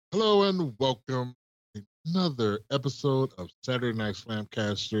Hello and welcome to another episode of Saturday Night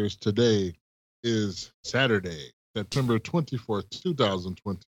Slamcasters. Today is Saturday, September 24th,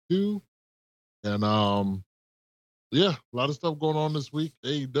 2022. And yeah, a lot of stuff going on this week.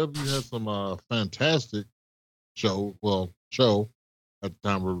 AEW has some fantastic show at the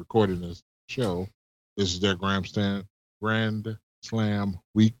time we're recording this show. This is their Grand Slam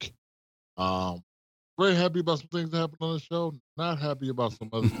week. Um Very happy about some things that happened on the show. Not happy about some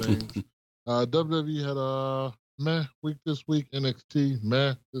other things. WWE had a meh week this week. NXT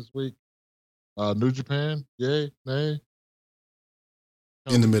meh this week. New Japan, yay, nay.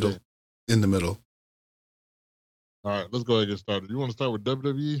 Tell In the me middle. today. In the middle. All right, let's go ahead and get started. You want to start with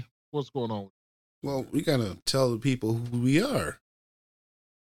WWE? What's going on? Well, we gotta tell the people who we are.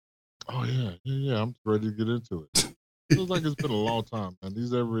 Oh yeah. I'm ready to get into it. Feels like it's been a long time, man.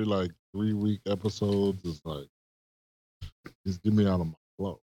 These every like 3-week episodes is like just get me out of my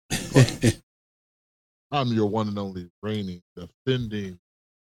flow. I'm your one and only reigning, defending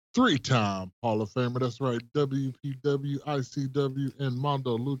 3-time Hall of Famer. That's right. WPW, ICW, and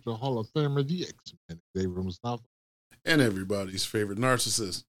Mondo Lucha Hall of Famer, the X-Men, David Mustafa. And everybody's favorite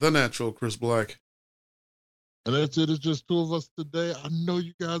narcissist, the natural Chris Black. And that's it. It's just two of us today. I know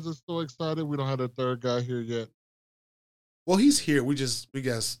you guys are so excited. We don't have that third guy here yet. Well, he's here. We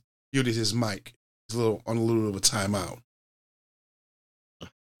guys muted his mic. He's on a little bit of a timeout.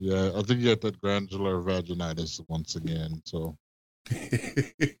 Yeah, I think he had that glandular vaginitis once again. So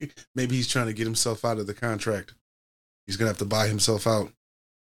Maybe he's trying to get himself out of the contract. He's gonna have to buy himself out.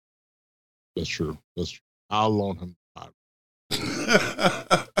 that's true. I'll loan him time.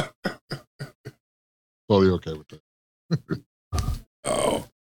 Totally okay with that. Oh.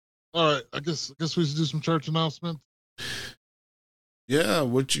 All right. I guess we should do some church announcements. Yeah,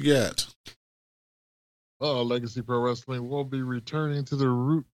 what you got? Legacy Pro Wrestling will be returning to the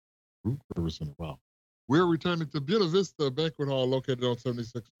Root River Center. Wow. We're returning to Buena Vista Banquet Hall located on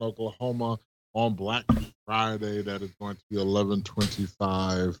 76 in Oklahoma on Black Friday. That is going to be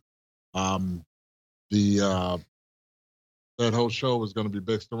 11/25. That whole show is going to be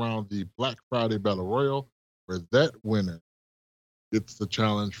based around the Black Friday Battle Royal, where that winner gets the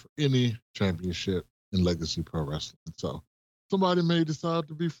challenge for any championship in Legacy Pro Wrestling. So somebody may decide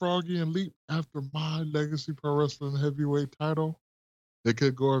to be froggy and leap after my Legacy Pro Wrestling heavyweight title. They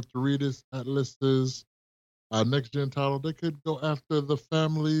could go after Rita's, Atlas's next gen title. They could go after the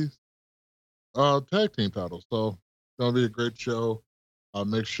family's tag team title. So it's going to be a great show.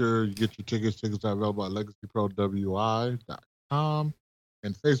 Make sure you get your tickets. Tickets are available at legacyprowi.com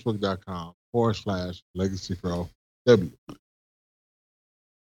and facebook.com/legacyprow. What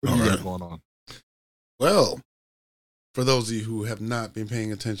do you got going on? Well, for those of you who have not been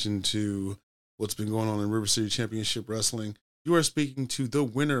paying attention to what's been going on in River City Championship Wrestling, you are speaking to the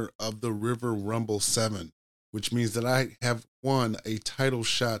winner of the River Rumble 7, which means that I have won a title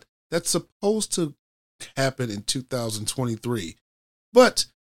shot that's supposed to happen in 2023. But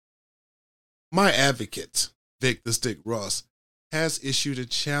my advocate, Vic the Stick Ross, has issued a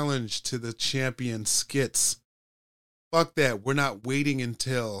challenge to the champion Skits. Fuck that. We're not waiting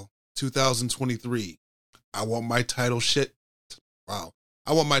until 2023. I want my title shit. Wow.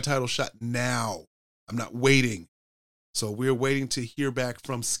 I want my title shot now. I'm not waiting. So we're waiting to hear back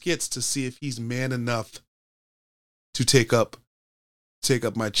from Skits to see if he's man enough to take up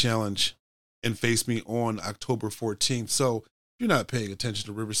my challenge and face me on October 14th. So if you're not paying attention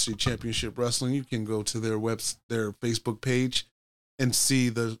to River City Championship Wrestling, you can go to their Facebook page and see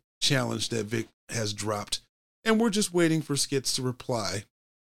the challenge that Vic has dropped. And we're just waiting for Skits to reply.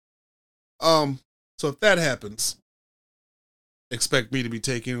 So if that happens, expect me to be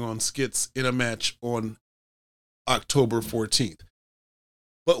taking on Skits in a match on October 14th.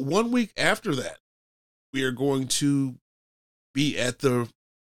 But 1 week after that, we are going to be at the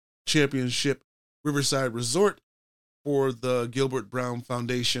Championship Riverside Resort for the Gilbert Brown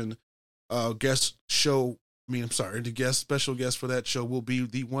Foundation guest show. The special guest for that show will be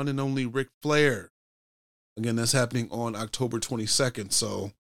the one and only Ric Flair. Again, that's happening on October 22nd.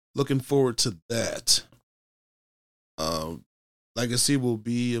 So looking forward to that. Legacy will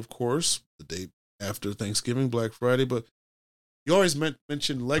be, of course, the day after Thanksgiving, Black Friday. But you always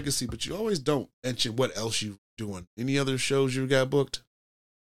mention Legacy, but you always don't mention what else you're doing. Any other shows you got booked?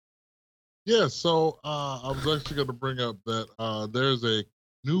 Yeah, so I was actually going to bring up that there's a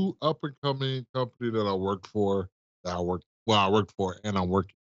new up and coming company that I worked for, and I'm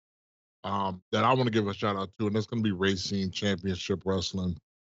working, that I want to give a shout out to, and that's going to be Racing Championship Wrestling.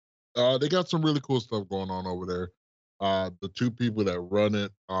 They got some really cool stuff going on over there. The two people that run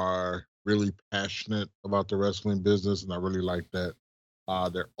it are really passionate about the wrestling business, and I really like that.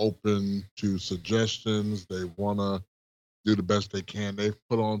 They're open to suggestions. They want to do the best they can. They've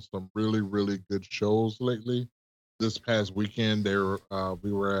put on some really, really good shows lately. This past weekend,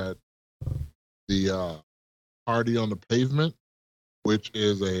 we were at the Party on the Pavement, which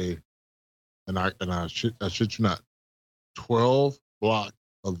is I shit you not, 12-block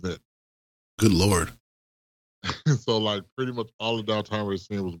event. Good Lord. So like pretty much all the downtown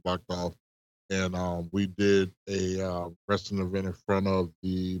Racine was blocked off. And we did a wrestling event in front of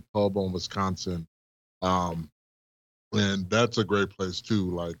the pub on Wisconsin. And that's a great place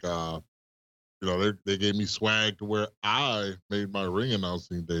too. Like they gave me swag to where I made my ring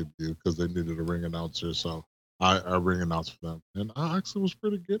announcing debut because they needed a ring announcer. So I ring announced for them. And I actually was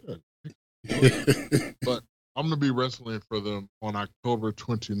pretty good at it. But I'm going to be wrestling for them on October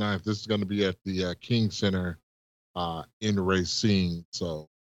 29th. This is going to be at the King Center in Racine. So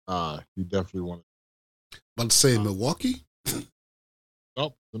you definitely want to. About to say Milwaukee?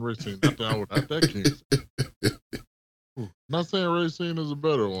 Nope, in Racine. Not that King Center. Not saying Racine is a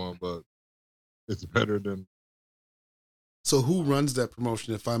better one, but it's better than. So who runs that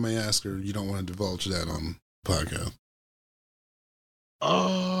promotion, if I may ask, or you don't want to divulge that on the podcast?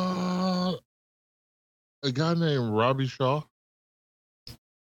 A guy named Robbie Shaw,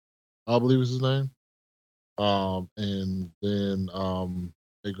 I believe is his name. And then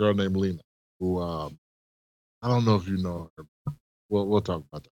a girl named Lena, who I don't know if you know her. We'll talk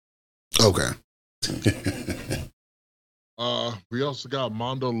about that. Okay. We also got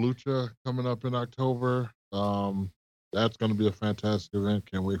Mondo Lucha coming up in October. That's going to be a fantastic event.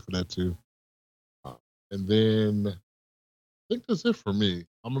 Can't wait for that too. And then I think that's it for me.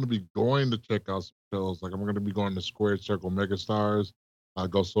 I'm going to be going to check out some shows. Like I'm going to be going to Squared Circle Megastars.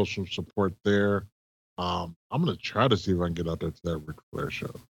 Go social support there. I'm going to try to see if I can get out there to that Ric Flair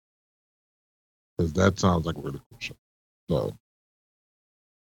show. Because that sounds like a really cool show. So,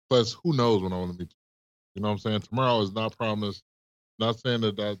 plus, who knows when I want to meet you. You know what I'm saying? Tomorrow is not promised. Not saying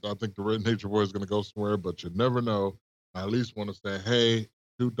that I think the Red Nature Boy is going to go somewhere, but you never know. I at least want to say, hey,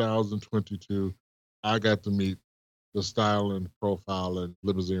 2022, I got to meet the styling, profiling,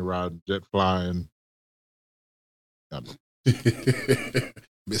 limousine riding, jet flying.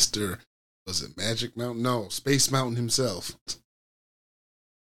 Mr. Was it Magic Mountain? No, Space Mountain himself.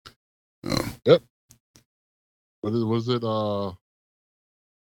 Oh. Yep. Was it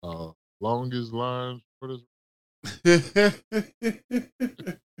longest line,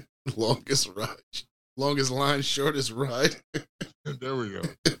 longest line, shortest ride. There we go.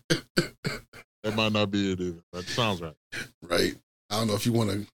 That might not be it either. That sounds right. Right. I don't know if you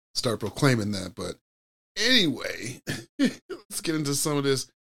want to start proclaiming that, but anyway, let's get into some of this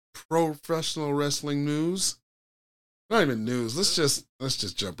professional wrestling news. Not even news. Let's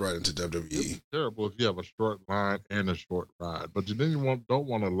just jump right into WWE. It's terrible if you have a short line and a short ride, but you don't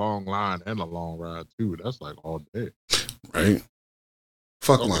want a long line and a long ride too. That's like all day, right?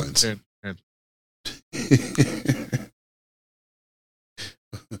 Fuck lines.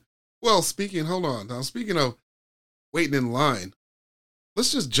 Well, speaking of waiting in line,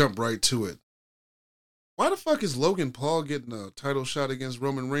 let's just jump right to it. Why the fuck is Logan Paul getting a title shot against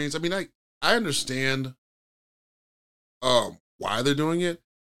Roman Reigns? I mean, I understand why they're doing it,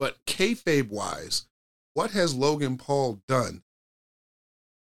 but kayfabe wise, what has Logan Paul done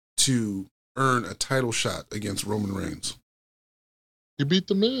to earn a title shot against Roman Reigns? He beat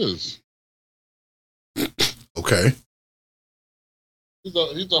The Miz. Okay. He's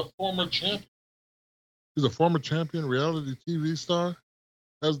a former champion. He's a former champion, reality TV star.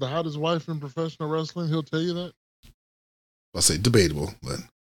 Has the hottest wife in professional wrestling. He'll tell you that. I'll say debatable, but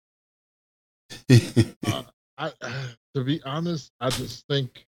to be honest, I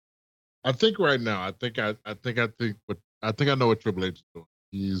think right now, I think I know what Triple H is doing.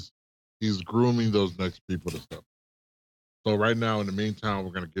 He's grooming those next people to stuff. So right now, in the meantime,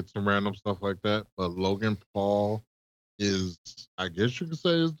 we're gonna get some random stuff like that. But Logan Paul is, I guess you could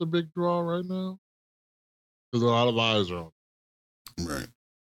say, is the big draw right now because a lot of eyes are on him. Right.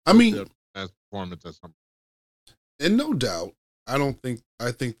 I mean, as performance as something. And no doubt, I think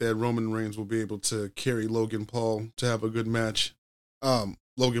that Roman Reigns will be able to carry Logan Paul to have a good match.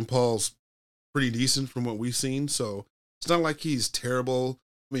 Logan Paul's pretty decent from what we've seen, so it's not like he's terrible.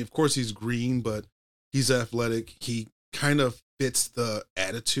 I mean, of course he's green, but he's athletic. He kind of fits the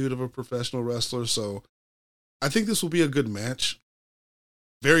attitude of a professional wrestler, so I think this will be a good match.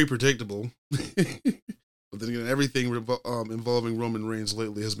 Very predictable. But then again, everything involving Roman Reigns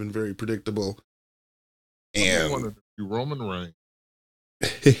lately has been very predictable. And Roman Reigns,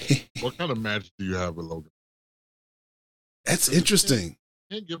 what kind of match do you have with Logan? That's interesting.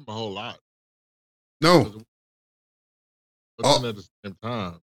 Can't give him a whole lot. No. But then at the same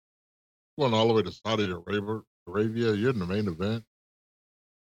time, going all the way to Saudi Arabia, you're in the main event.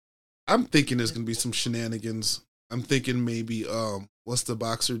 I'm thinking there's gonna be some shenanigans. I'm thinking maybe what's the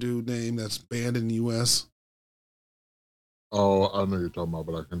boxer dude name that's banned in the US? Oh, I know you're talking about,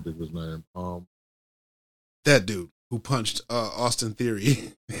 but I can't think of his name. That dude who punched Austin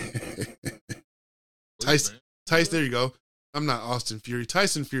Theory. Tyson, there you go. I'm not Austin Fury.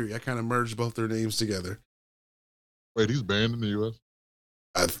 Tyson Fury. I kind of merged both their names together. Wait, he's banned in the US?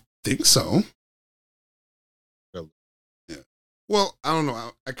 I think so. Yeah. Well, I don't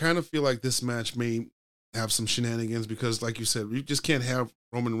know. I kind of feel like this match may have some shenanigans because, like you said, you just can't have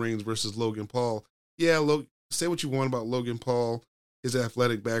Roman Reigns versus Logan Paul. Yeah, say what you want about Logan Paul, his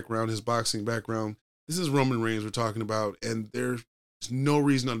athletic background, his boxing background. This is Roman Reigns we're talking about, and there's no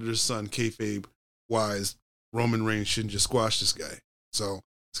reason under the sun, kayfabe-wise, Roman Reigns shouldn't just squash this guy. So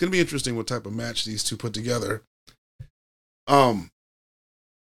it's going to be interesting what type of match these two put together. But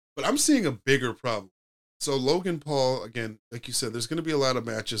I'm seeing a bigger problem. So Logan Paul, again, like you said, there's going to be a lot of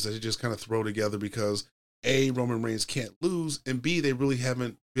matches that you just kind of throw together because A, Roman Reigns can't lose, and B, they really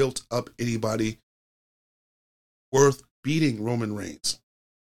haven't built up anybody worth beating Roman Reigns.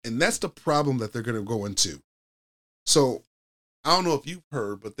 And that's the problem that they're going to go into. So I don't know if you've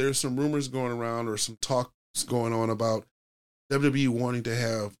heard, but there's some rumors going around or some talks going on about WWE wanting to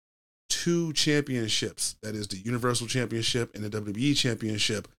have two championships. That is the Universal Championship and the WWE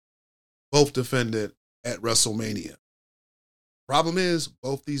Championship, both defended at WrestleMania. Problem is,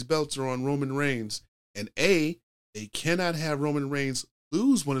 both these belts are on Roman Reigns, and A, they cannot have Roman Reigns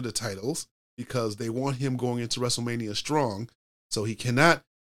lose one of the titles because they want him going into WrestleMania strong, so he cannot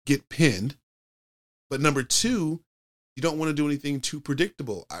get pinned. But number two, you don't want to do anything too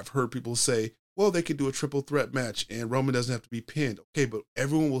predictable. I've heard people say, well, they could do a triple threat match and Roman doesn't have to be pinned. Okay, but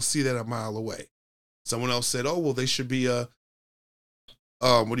everyone will see that a mile away. Someone else said, oh, well, they should be a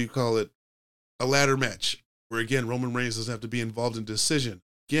ladder match where, again, Roman Reigns doesn't have to be involved in decision.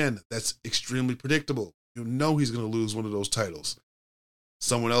 Again, that's extremely predictable. You know he's going to lose one of those titles.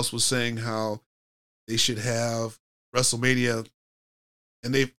 Someone else was saying how they should have WrestleMania,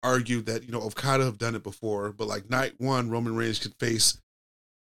 and they've argued that, Okada have done it before, but like night one, Roman Reigns could face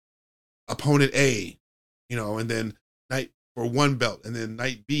opponent A, and then night for one belt, and then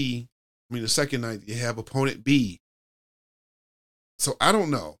the second night, you have opponent B. So I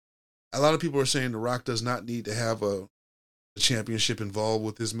don't know. A lot of people are saying The Rock does not need to have a championship involved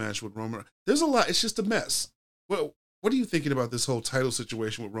with his match with Roman. There's a lot. It's just a mess. Well, what are you thinking about this whole title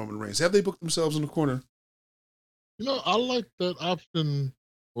situation with Roman Reigns? Have they booked themselves in the corner? I like that option.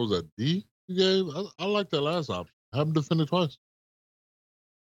 What was that, D you gave? I like that last option. Have him defend it twice.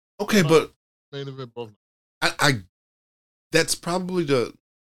 Okay, but main event both. That's probably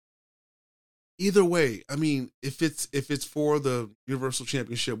either way. I mean, if it's for the Universal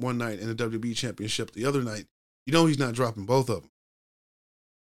Championship one night and the WWE Championship the other night, he's not dropping both of them.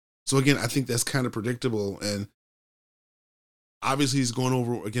 So again, I think that's kind of predictable, and obviously he's going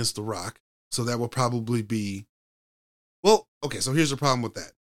over against The Rock, so that will probably be. Well, okay, so here's the problem with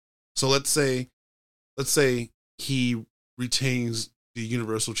that. So let's say he retains the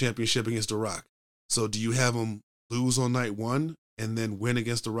Universal Championship against The Rock. So do you have him lose on night one and then win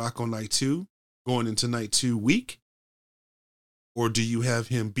against The Rock on night two, going into night 2 week? Or do you have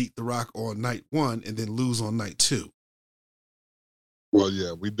him beat The Rock on night one and then lose on night 2? Well,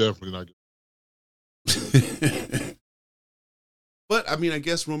 yeah, we definitely not. But, I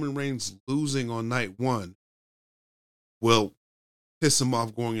guess Roman Reigns losing on night one will piss him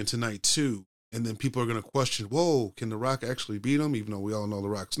off going into night 2. And then people are going to question, whoa, can The Rock actually beat him? Even though we all know The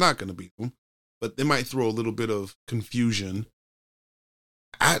Rock's not going to beat him. But they might throw a little bit of confusion.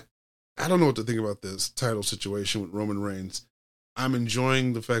 I don't know what to think about this title situation with Roman Reigns. I'm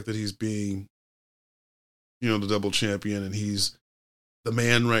enjoying the fact that he's being, the double champion and he's the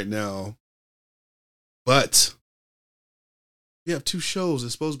man right now. But we have 2 shows.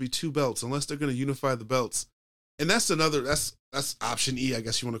 It's supposed to be 2 belts, unless they're going to unify the belts. And that's option E, I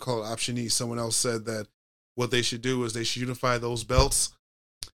guess you want to call it option E. Someone else said that what they should do is they should unify those belts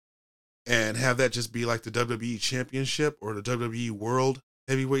and have that just be like the WWE Championship or the WWE World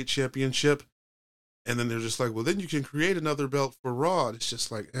Heavyweight Championship. And then they're just like, well, then you can create another belt for Raw. It's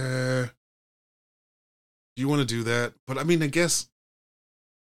just like, do you want to do that? But I guess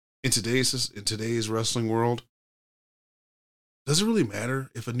in today's wrestling world, does it really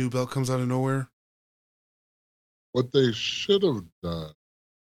matter if a new belt comes out of nowhere? What they should have done,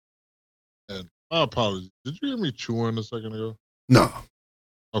 and my apologies, did you hear me chewing a second ago? No.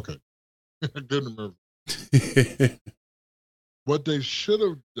 Okay. I didn't remember. What they should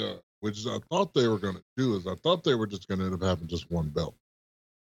have done which I thought they were going to do, is I thought they were just going to end up having just one belt.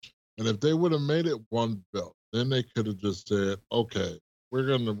 And if they would have made it one belt, then they could have just said, okay,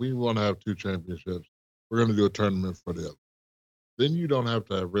 we want to have two championships. We're going to do a tournament for the other. Then you don't have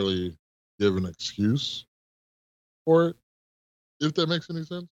to really give an excuse for it, if that makes any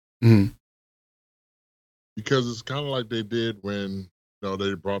sense. Mm-hmm. Because it's kind of like they did when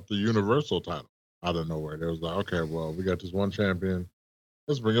they brought the Universal title out of nowhere. They was like, okay, well, we got this one champion.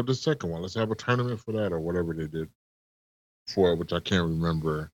 Let's bring up the second one. Let's have a tournament for that or whatever they did for it, which I can't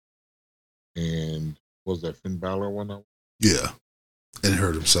remember. And what was that Finn Balor one? Yeah, and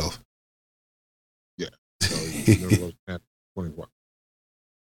hurt himself. Yeah, so he was 21.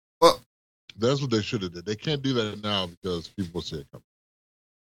 Well, that's what they should have did. They can't do that now because people will see it coming.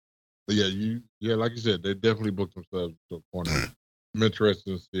 But yeah, like you said, they definitely booked themselves to a corner. I'm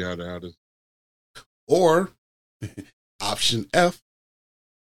interested to see how this. Or option F,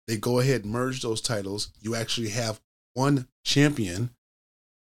 they go ahead and merge those titles. You actually have one champion,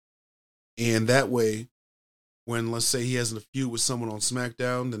 and that way, when let's say he has a feud with someone on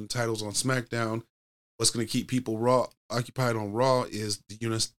SmackDown, then the title's on SmackDown. What's going to keep people occupied on Raw is the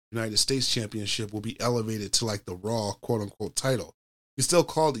United States Championship will be elevated to like the Raw quote unquote title. You still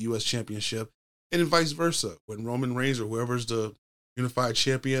call it the U.S. Championship, and then vice versa. When Roman Reigns or whoever's the unified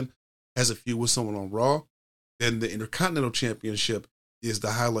champion has a feud with someone on Raw, then the Intercontinental Championship is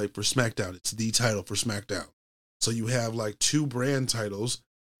the highlight for SmackDown. It's the title for SmackDown. So you have like two brand titles,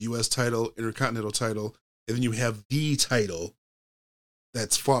 U.S. title, Intercontinental title, and then you have the title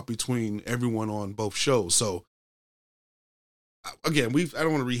that's fought between everyone on both shows. So again, I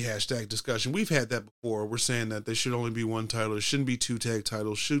don't want to rehash that discussion. We've had that before. We're saying that there should only be one title. There shouldn't be two tag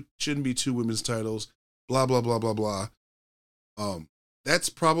titles. Shouldn't be two women's titles. Blah, blah, blah, blah, blah. That's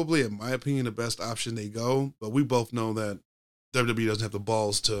probably, in my opinion, the best option they go. But we both know that WWE doesn't have the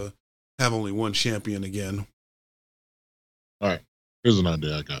balls to have only one champion again. All right. Here's an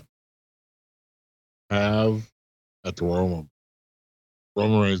idea I got. Have at the Roman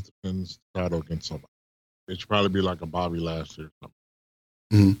Reigns defends the title against somebody. It should probably be like a Bobby Lashley or something.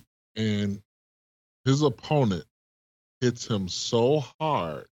 Mm-hmm. And his opponent hits him so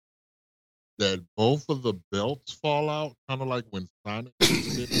hard that both of the belts fall out, kind of like when Sonic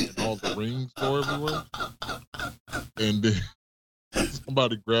hit and all the rings go everywhere. And then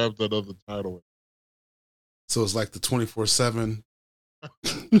somebody grabs that other title. So it's like the 24/7.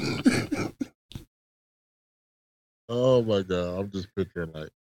 Oh my God. I'm just picturing like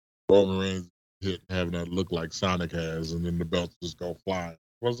Roman Reigns hit having that look like Sonic has, and then the belts just go flying.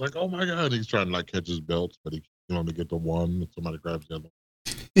 I was like, oh my God. He's trying to like catch his belts, but he can only get the one, and somebody grabs the other one.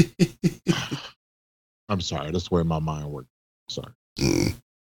 I'm sorry. That's the way my mind works. Sorry.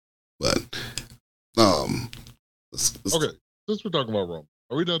 But, okay. Since we're talking about Roman,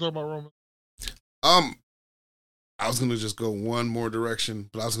 are we done talking about Roman? I was going to just go one more direction,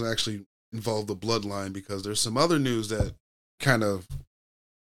 but I was going to actually involve the bloodline because there's some other news that kind of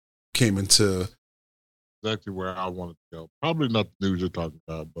came into exactly where I wanted to go. Probably not the news you're talking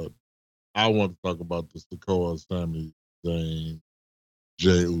about, but I want to talk about the Sikoa, Sami Zayn,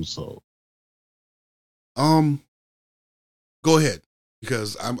 Jey Uso. Go ahead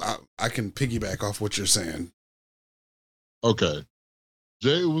because I can piggyback off what you're saying. Okay,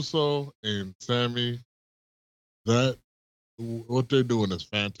 Jey Uso and Sami, that what they're doing is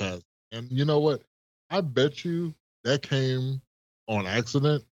fantastic. And you know what? I bet you that came on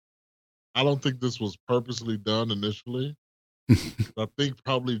accident. I don't think this was purposely done initially. I think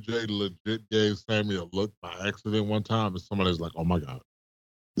probably Jay legit gave Sami a look by accident one time, and somebody's like, "Oh my God,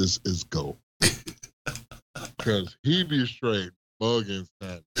 this is gold." Because he be straight bugging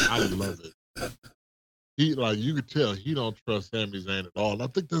Sami. I love it. He like you could tell he don't trust Sami Zayn at all. And I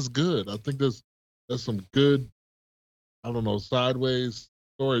think that's good. I think that's some good, I don't know, sideways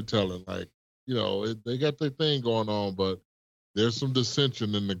storytelling. Like, they got their thing going on, but there's some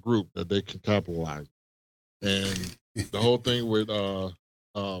dissension in the group that they can capitalize. And the whole thing with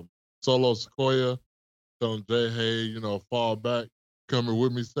Solo Sikoa telling Jay, hey, fall back, coming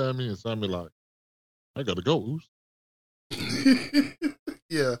with me, Sami, and Sami like, I gotta go, Oos.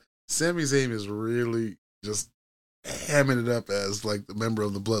 Yeah, Sami Zayn is really just hamming it up as like the member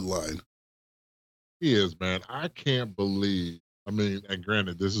of the bloodline. He is, man. I can't believe. I mean, and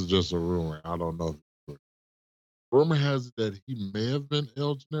granted, this is just a rumor. I don't know. Rumor has it that he may have been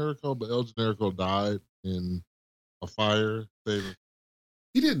El Generico, but El Generico died in a fire.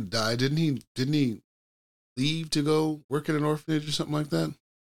 He didn't die, didn't he? Didn't he leave to go work at an orphanage or something like that?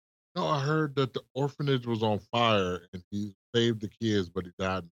 No, I heard that the orphanage was on fire and he saved the kids, but he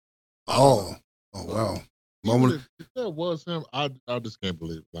died. Oh wow. Moment. If that was him, I just can't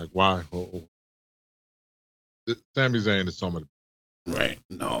believe it. Like why? Sami Zayn is so much. Right.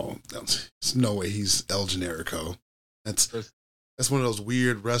 No, there's no way he's El Generico. That's one of those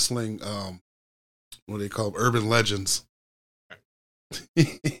weird wrestling, what do they call them? Urban legends.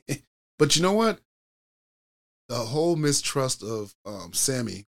 But you know what? The whole mistrust of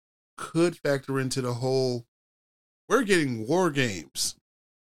Sammy could factor into the whole, we're getting war games.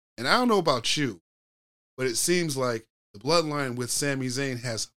 And I don't know about you, but it seems like the bloodline with Sami Zayn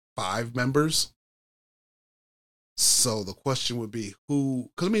has 5 members. So the question would be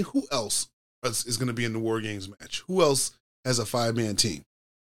who else is going to be in the War Games match? Who else has a 5-man team?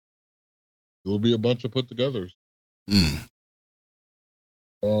 It will be a bunch of put togethers.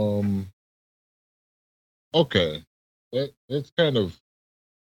 Okay. It's kind of,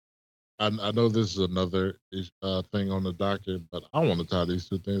 I know this is another thing on the docket, but I want to tie these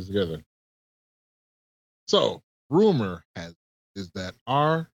two things together. So, rumor is that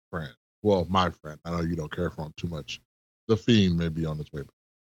our friend, well, my friend, I know you don't care for him too much, The Fiend may be on his way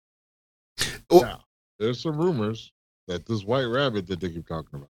back. Oh. Now, there's some rumors that this White Rabbit that they keep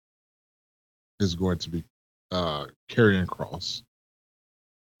talking about is going to be Karrion Kross,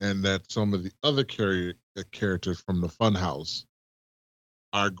 and that some of the other characters from the Funhouse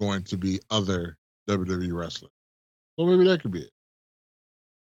are going to be other WWE wrestlers. So maybe that could be it.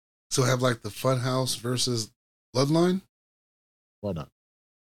 So have like the Funhouse versus Bloodline? Why not?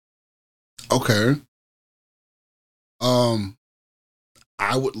 Okay.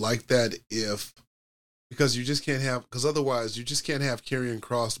 I would like that because otherwise you just can't have Karrion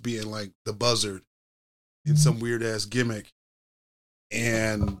Kross being like the Buzzard in some weird ass gimmick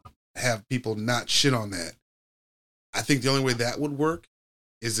and have people not shit on that. I think the only way that would work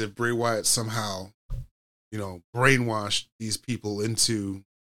is if Bray Wyatt somehow, brainwashed these people into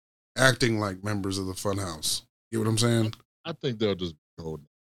acting like members of the Funhouse. You know what I'm saying? I think they'll just go.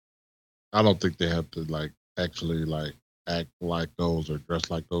 I don't think they have to actually act like those or dress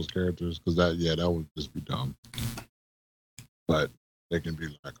like those characters, because that would just be dumb. But they can be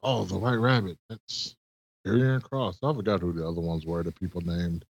like, oh, the White Rabbit, that's Karrion Kross. I forgot who the other ones were that people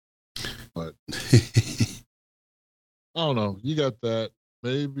named. But I don't know. You got that.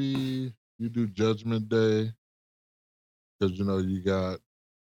 Maybe you do Judgment Day because you got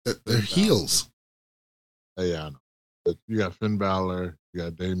they're heels. Yeah, I know. But you got Finn Balor, you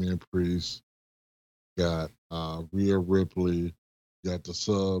got Damian Priest, you got Rhea Ripley, you got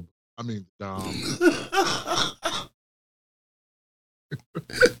Dom.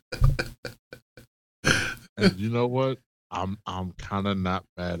 And you know what? I'm kind of not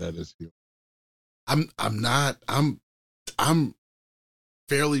bad at his heel. I'm not. I'm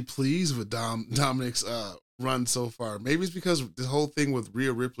fairly pleased with Dominic's run so far. Maybe it's because the whole thing with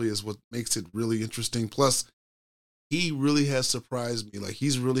Rhea Ripley is what makes it really interesting. Plus, he really has surprised me. Like,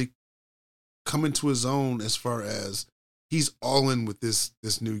 he's really coming to his own as far as he's all in with this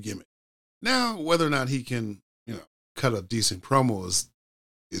new gimmick. Now, whether or not he can, cut a decent promo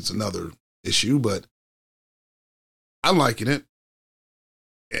is another issue, but I'm liking it.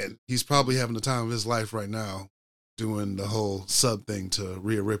 And he's probably having the time of his life right now doing the whole sub thing to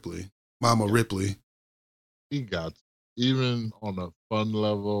Rhea Ripley, Mama Ripley. He got, even on a fun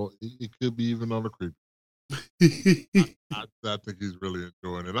level, it could be even on a creepy. I think he's really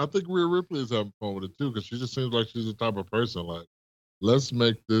enjoying it. I think Rhea Ripley is having fun with it too, because she just seems like she's the type of person like, let's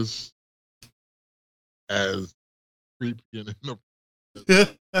make this as creepy and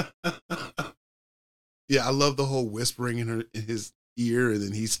Yeah, I love the whole whispering in his ear, and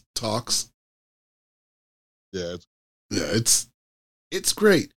then he talks. Yeah, it's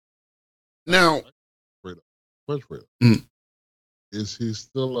great. Now, is he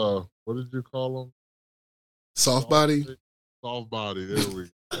still what did you call him? Soft body? Soft body, there we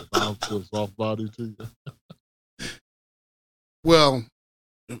go. I'm still soft body to you. Well,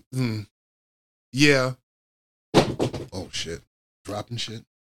 yeah. Oh, shit. Dropping shit.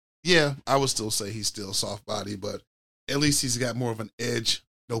 Yeah, I would still say he's still soft body, but at least he's got more of an edge,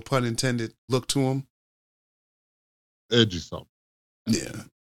 no pun intended, look to him. Edgy something. Yeah.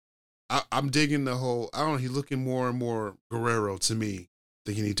 I'm digging the whole, I don't know, he's looking more and more Guerrero to me. I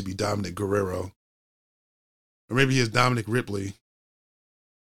think he needs to be Dominic Guerrero. Or maybe he is Dominic Ripley.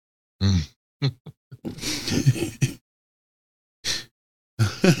 Not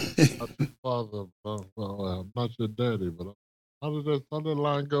your father, I'm not your daddy, but how did that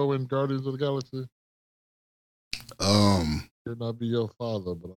line go in Guardians of the Galaxy? He'll not be your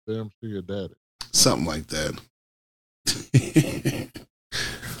father, but I'm damn sure your daddy. Something like that.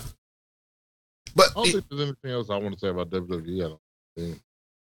 But I don't think there's anything else I want to say about WWE. I don't think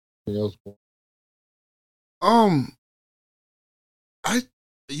anything else. Um, I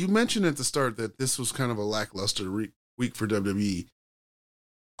you mentioned at the start that this was kind of a lackluster week for WWE.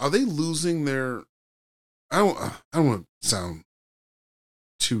 Are they losing their? I don't want to sound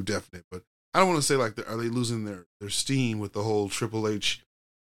too definite, but I don't want to say like are they losing their steam with the whole Triple H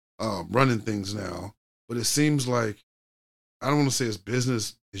running things now? But it seems like I don't want to say it's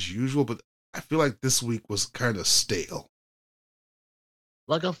business as usual, but I feel like this week was kind of stale.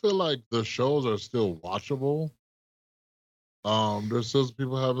 Like I feel like the shows are still watchable. There's still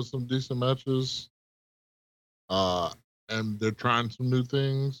people having some decent matches. Uh, and they're trying some new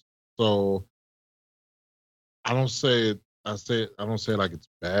things. So I don't say it. I don't say it like it's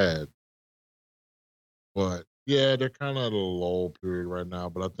bad, but yeah, they're kind of at a low period right now.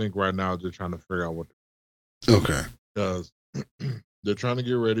 But I think right now they're trying to figure out what Okay. because they're trying to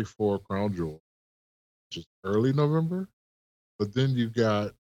get ready for Crown Jewel, which is early November. But then you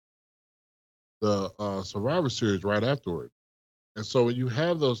got the Survivor Series right afterward, and so when you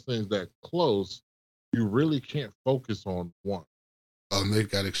have those things that close, you really can't focus on one. They've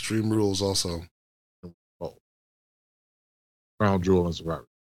got Extreme Rules also. Both Crown Jewel and Survivor.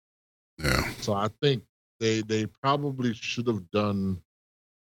 Yeah. So I think they probably should have done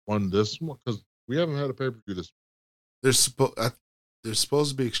one this one because we haven't had a pay per view this. There's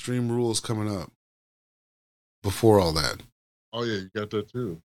supposed to be Extreme Rules coming up before all that. Oh yeah, you got that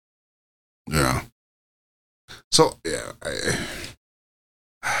too. Yeah. So yeah,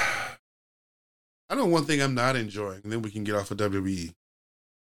 I know one thing I'm not enjoying, and then we can get off of WWE.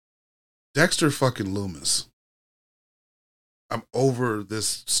 Dexter fucking Loomis. I'm over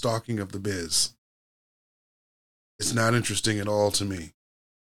this stalking of the biz. It's not interesting at all to me.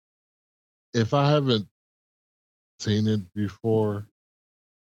 If I haven't seen it before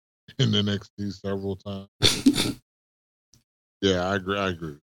in NXT several times, yeah, I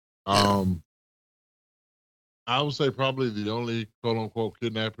agree. I would say probably the only quote unquote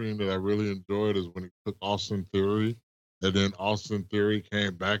kidnapping that I really enjoyed is when he took Austin Theory. And then Austin Theory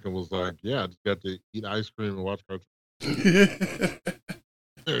came back and was like, yeah, I just got to eat ice cream and watch cartoons.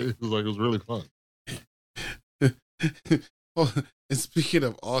 It was like, it was really fun. Well, and speaking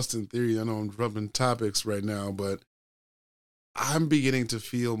of Austin Theory, I know I'm dropping topics right now, but I'm beginning to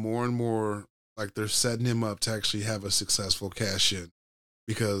feel more and more like they're setting him up to actually have a successful cash in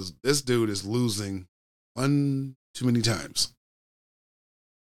because this dude is losing one too many times.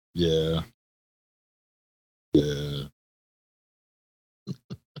 Yeah. Yeah.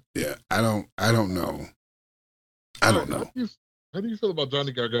 Yeah, I don't know. I don't know. How do you feel about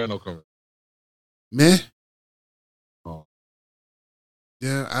Johnny Gargano coming? Meh. Oh.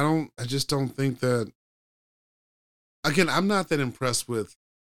 Yeah, I just don't think that. Again, I'm not that impressed with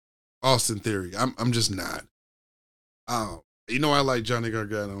Austin Theory. I'm just not. I like Johnny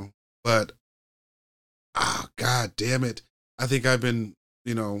Gargano, but god damn it. I think I've been,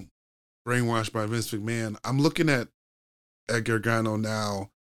 brainwashed by Vince McMahon. I'm looking at Gargano now,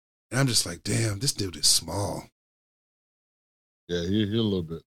 and I'm just like, damn, this dude is small. Yeah, he a little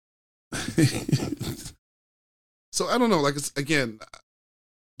bit. So I don't know. Like, it's again,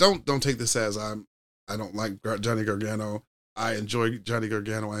 don't take this as I don't like Johnny Gargano. I enjoy Johnny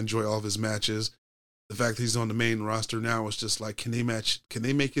Gargano. I enjoy all of his matches. The fact that he's on the main roster now is just like, can they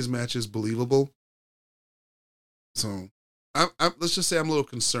make his matches believable? So, let's just say I'm a little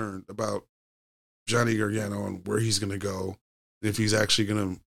concerned about Johnny Gargano and where he's going to go, and if he's actually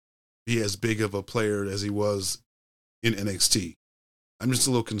going to be as big of a player as he was in NXT. I'm just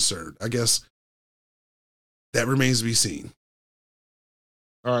a little concerned. I guess that remains to be seen.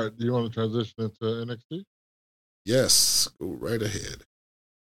 All right, do you want to transition into NXT? Yes, go right ahead.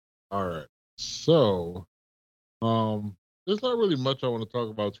 All right. So, there's not really much I want to talk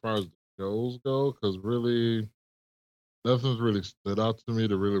about as far as the shows go, because really nothing's really stood out to me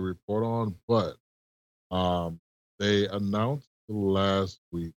to really report on. But they announced last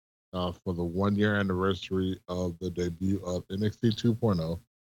week for the 1 year anniversary of the debut of NXT 2.0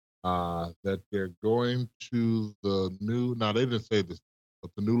 that they're going to the new. Now they didn't say this,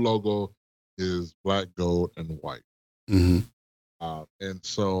 but the new logo is black, gold, and white. Mm-hmm. And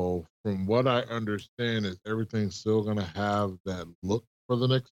so, from what I understand, is everything's still going to have that look for the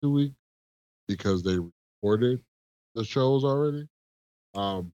next 2 weeks because they recorded the shows already.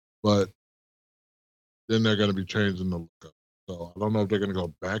 But then they're going to be changing the look up. So I don't know if they're going to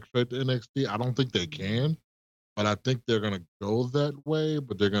go back straight to NXT. I don't think they can, but I think they're going to go that way.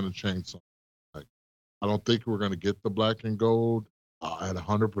 But they're going to change something. Like, I don't think we're going to get the black and gold at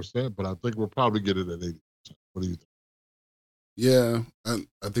 100%, but I think we'll probably get it at 80%. What do you think? Yeah,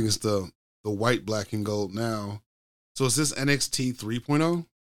 I think it's the white, black, and gold now. So is this NXT 3.0?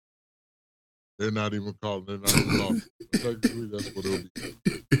 They're not even calling. Technically, that's what it'll be.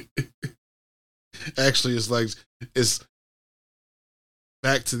 Actually, it's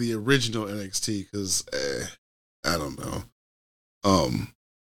back to the original NXT because I don't know.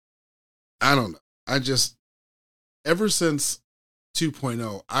 I don't know. I just ever since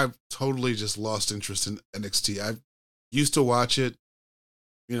 2.0, I've totally just lost interest in NXT. I used to watch it,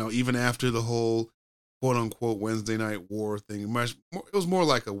 even after the whole quote unquote Wednesday night war thing. It was more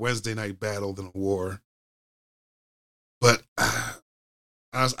like a Wednesday night battle than a war. But I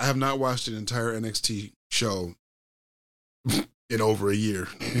have not watched an entire NXT show in over a year.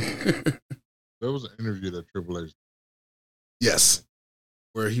 There was an interview that Triple H. Yes.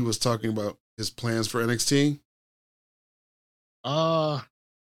 Where he was talking about his plans for NXT. I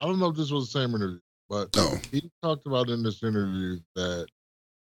don't know if this was the same interview, but he talked about in this interview that,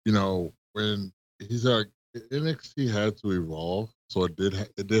 when he's like, NXT had to evolve, so it did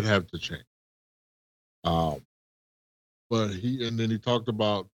have to change. But then he talked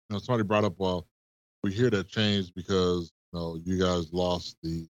about, somebody brought up, well, we hear that change because, you guys lost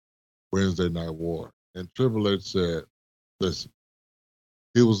the Wednesday Night War. And Triple H said, listen,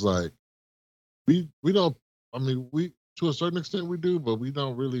 he was like, we don't, we, to a certain extent we do, but we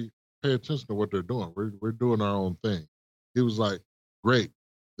don't really pay attention to what they're doing. We're doing our own thing. He was like, great.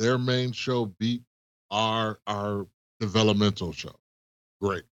 Their main show beat our developmental show.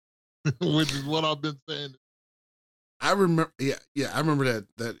 Great. Which is what I've been saying. I remember, I remember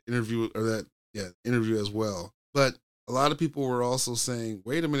that interview interview as well. But a lot of people were also saying,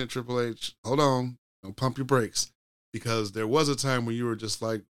 wait a minute, Triple H, hold on, don't pump your brakes. Because there was a time when you were just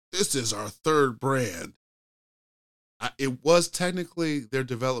like, this is our third brand. It was technically their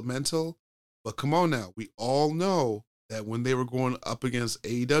developmental, but come on now. We all know that when they were going up against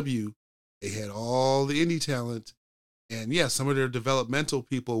AEW, they had all the indie talent. And yeah, some of their developmental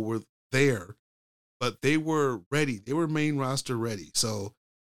people were there, but they were ready. They were main roster ready. So,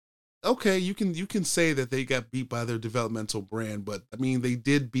 okay, you can say that they got beat by their developmental brand, but they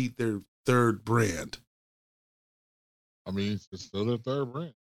did beat their third brand. It's still their third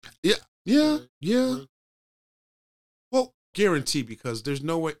brand. Yeah. Well, guarantee, because there's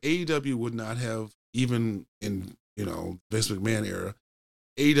no way AEW would not have, even in, Vince McMahon era,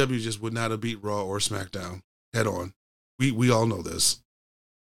 AEW just would not have beat Raw or SmackDown head on. We all know this.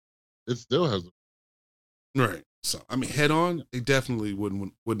 It still hasn't. Right. So, head on, they definitely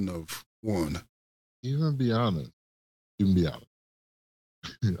wouldn't have won. Even be honest.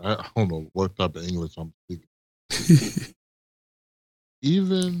 I don't know what type of English I'm speaking.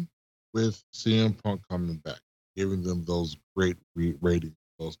 Even with CM Punk coming back, giving them those great ratings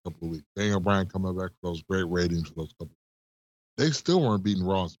those couple of weeks, Daniel Bryan coming back for those great ratings for those couple of weeks, they still weren't beating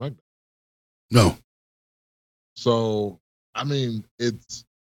Raw and SmackDown. No. So, it's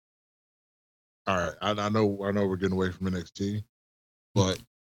all right. I know we're getting away from NXT, but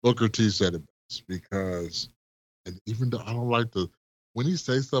Booker T said it best because, and even though I don't like when he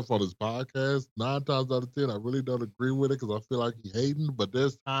says stuff on his podcast, 9 times out of 10, I really don't agree with it because I feel like he's hating. But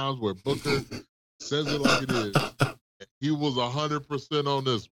there's times where Booker says it like it is. He was 100% on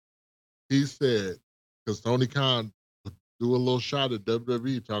this. He said, because Tony Khan do a little shot at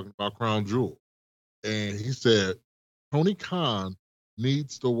WWE talking about Crown Jewel. And he said, Tony Khan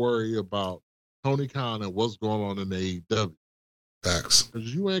needs to worry about Tony Khan and what's going on in the AEW. Facts.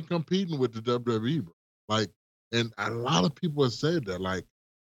 Because you ain't competing with the WWE, bro. And a lot of people have said that,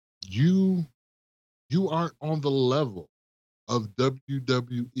 you aren't on the level of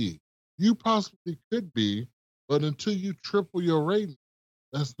WWE. You possibly could be, but until you triple your rating,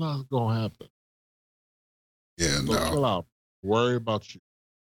 that's not going to happen. Yeah, so chill out. Worry about you.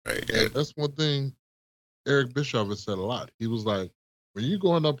 Right. And that's one thing Eric Bischoff has said a lot. He was like, when you're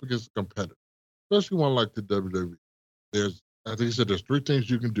going up against a competitor, especially one like the WWE, I think he said there's 3 things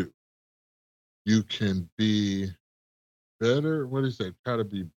you can do. You can be better. What did he say? Try to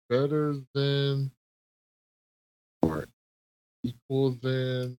be better than or equal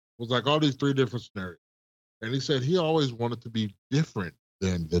than. It was like all these 3 different scenarios. And he said he always wanted to be different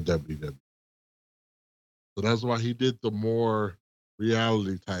than the WWE. So that's why he did the more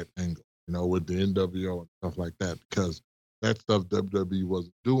reality type angle, with the NWO and stuff like that, because that stuff WWE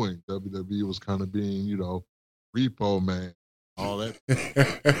wasn't doing. WWE was kind of being, Repo Man, all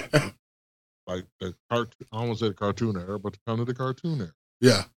that. Like the cartoon, I almost said cartoon era, but kind of the cartoon era.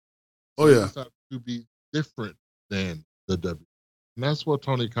 Yeah. Oh, so yeah. It's to be different than the WWE. And that's what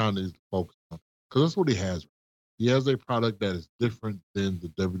Tony Khan needs to focus on, because that's what he has. He has a product that is different than the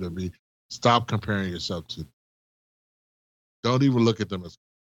WWE. Stop comparing yourself to. Don't even look at them as.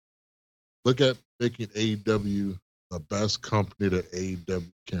 Look at making AEW the best company that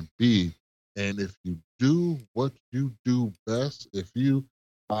AEW can be, And if you do what you do best, if you,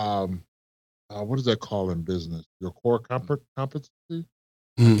 what does that call in business? Your core competency? I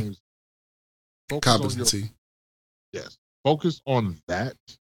Mm, can focus on your, competency. yes, focus on that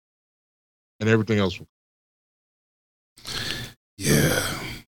and everything else will. Yeah.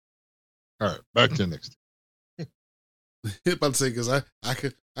 All right, back to next. About to say because I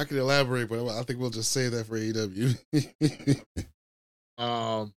could elaborate, but I think we'll just say that for AEW.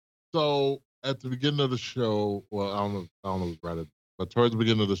 So at the beginning of the show, well, I don't know if it's right, but towards the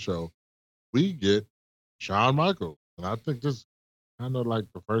beginning of the show, we get Shawn Michaels, and I think this kind of like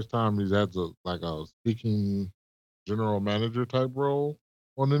the first time he's had a speaking general manager type role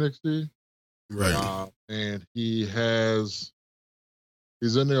on NXT. Right. And he's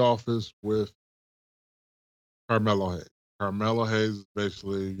in the office with Carmelo Hayes. Carmelo Hayes is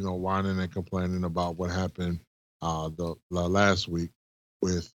basically, whining and complaining about what happened the last week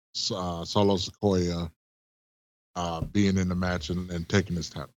with Solo Sequoia being in the match and taking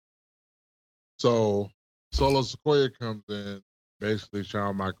his title. So Solo Sequoia comes in. Basically,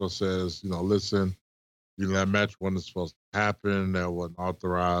 Shawn Michaels says, listen, that match wasn't supposed to happen. That wasn't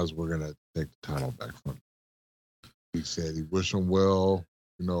authorized. We're going to take the title back from him. He said he wished him well,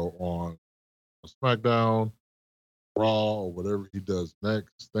 on SmackDown, Raw, or whatever he does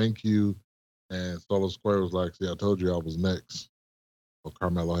next. Thank you. And Solo Square was like, see, I told you I was next. Or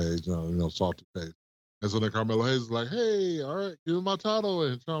Carmelo Hayes, salty face. And so then Carmelo Hayes is like, hey, all right, give me my title.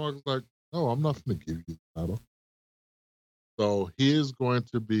 And Shawn Michaels like, no, I'm not going to give you the title. So he is going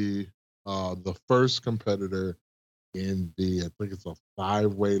to be the first competitor in I think it's a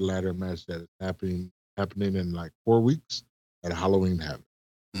 5-way ladder match that is happening in like 4 weeks at Halloween Havoc.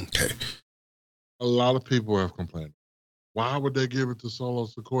 Okay. A lot of people have complained. Why would they give it to Solo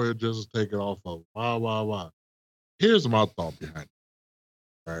Sequoia just to take it off of? Why? Here's my thought behind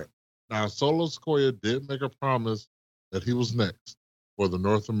it. All right. Now, Solo Sequoia did make a promise that he was next for the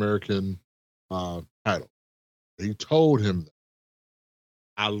North American title. He told him that.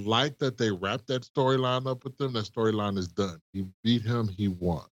 I like that they wrapped that storyline up with him. That storyline is done. He beat him. He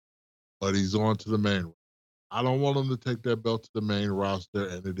won. But he's on to the main. I don't want him to take that belt to the main roster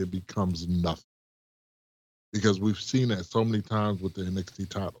and it becomes nothing. Because we've seen that so many times with the NXT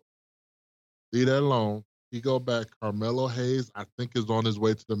title. Leave that alone. He go back. Carmelo Hayes, I think, is on his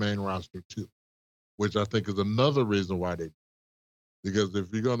way to the main roster too, which I think is another reason why they. Because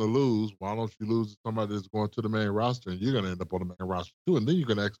if you're gonna lose, why don't you lose to somebody that's going to the main roster, and you're gonna end up on the main roster too, and then you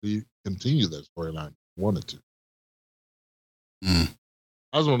can actually continue that storyline if you wanted to. Mm.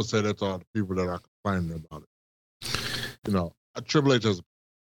 I just want to say that to all the people that are complaining about it. Triple H has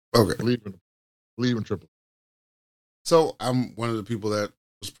Okay. believe in Triple H. So I'm one of the people that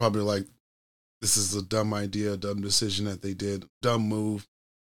was probably like, this is a dumb idea, dumb decision that they did, dumb move.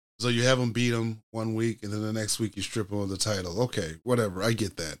 So you have him beat him 1 week, and then the next week you strip him of the title. Okay, whatever, I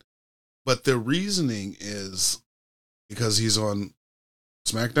get that. But the reasoning is because he's on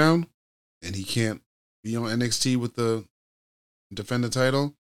SmackDown and he can't be on NXT with the defend the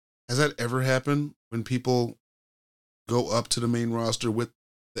title. Has that ever happened when people go up to the main roster with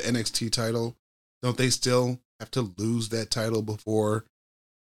the NXT title? Don't they still have to lose that title before?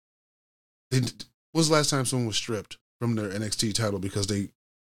 When was the last time someone was stripped from their NXT title because they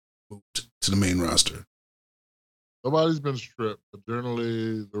moved to the main roster? Nobody's been stripped, but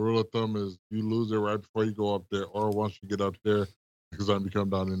generally the rule of thumb is you lose it right before you go up there, or once you get up there, because then you come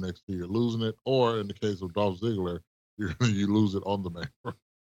down the next year, you're losing it, or in the case of Dolph Ziggler, you lose it on the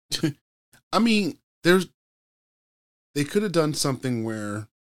main. I mean, they could have done something where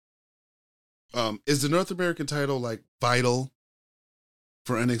is the North American title like vital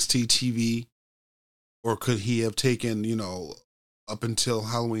for NXT TV, or could he have taken up until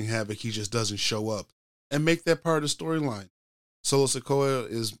Halloween Havoc he just doesn't show up and make that part of the storyline? Solo Sikoa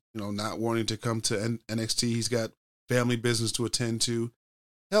is not wanting to come to NXT. He's got family business to attend to.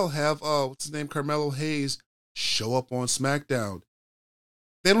 Hell, have what's his name, Carmelo Hayes, show up on SmackDown.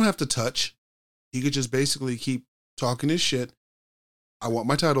 They don't have to touch. He could just basically keep talking his shit. I want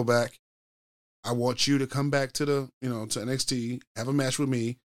my title back. I want you to come back to to NXT, have a match with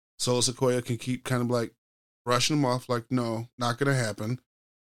me. Solo Sequoia can keep kind of like brushing him off, like, no, not going to happen.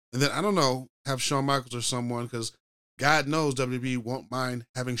 And then, I don't know, have Shawn Michaels or someone, because God knows WWE won't mind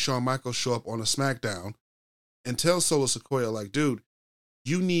having Shawn Michaels show up on a SmackDown and tell Solo Sequoia, like, dude,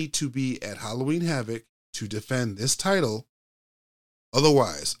 you need to be at Halloween Havoc to defend this title.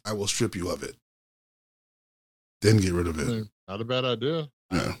 Otherwise, I will strip you of it. Then get rid of it. Not a bad idea.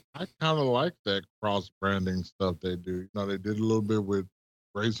 Yeah. I kind of like that cross-branding stuff they do. They did a little bit with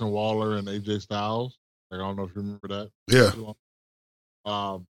Grayson Waller and AJ Styles. Like, I don't know if you remember that. Yeah.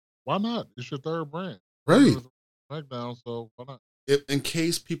 Why not? It's your third brand. Right. SmackDown, so why not? In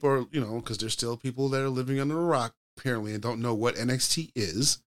case people are, because there's still people that are living under a rock apparently and don't know what NXT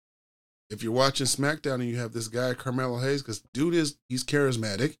is. If you're watching SmackDown and you have this guy Carmelo Hayes, because he's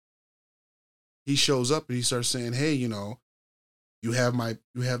charismatic. He shows up and he starts saying, "Hey, you have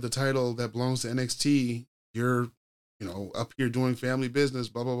the title that belongs to NXT. You're, up here doing family business.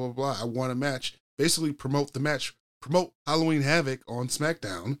 Blah blah blah blah. I want a match. Basically, promote the match. Promote Halloween Havoc on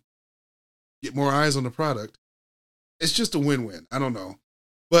SmackDown. Get more eyes on the product. It's just a win-win. I don't know,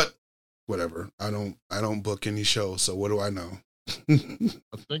 but whatever. I don't book any shows, so what do I know?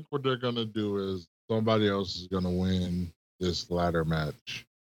 I think what they're gonna do is somebody else is gonna win this ladder match,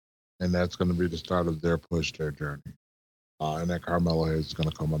 and that's gonna be the start of their push, their journey. And then Carmelo Hayes is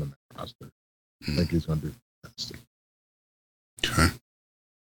gonna come on the main roster. I think he's gonna do fantastic. Okay.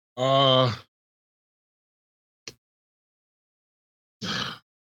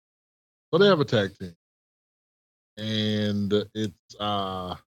 So they have a tag team, and it's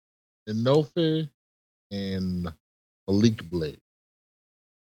Inofe and Malik Blade.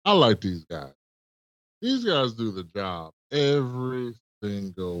 I like these guys. These guys do the job every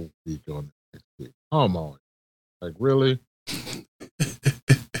single week on NXT. Come on. Like, really?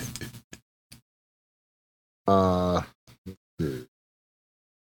 Let's see.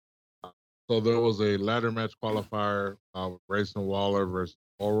 So there was a ladder match qualifier with Grayson Waller versus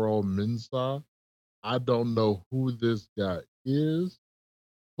Oro Mensah. I don't know who this guy is,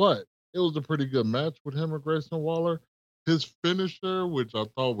 but it was a pretty good match with him and Grayson Waller. His finisher, which I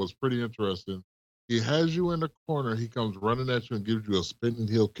thought was pretty interesting, he has you in the corner. He comes running at you and gives you a spinning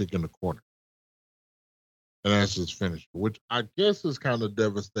heel kick in the corner. And that's his finisher, which I guess is kind of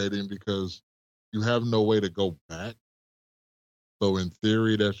devastating because you have no way to go back. So in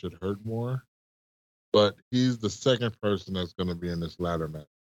theory, that should hurt more. But he's the second person that's going to be in this ladder match.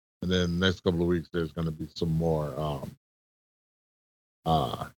 And then next couple of weeks, there's going to be some more.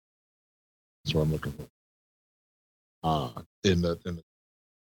 That's what I'm looking for. In the.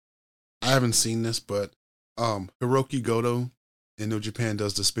 I haven't seen this, but Hiroki Goto in New Japan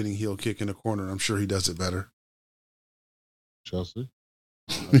does the spinning heel kick in the corner. I'm sure he does it better. Chelsea.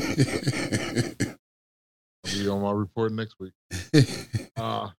 I'll be on my report next week.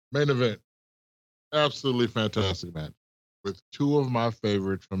 Main event. Absolutely fantastic match with two of my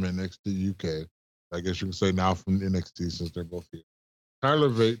favorites from NXT UK. I guess you can say now from NXT since they're both here.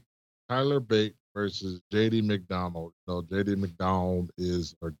 Tyler Bate versus JD McDonald. JD McDonald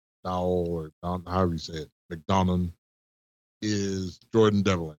is, or Dowell, or however you say it, McDonald is Jordan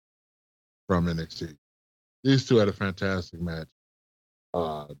Devlin from NXT. These two had a fantastic match.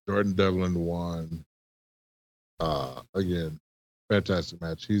 Jordan Devlin won. Again, fantastic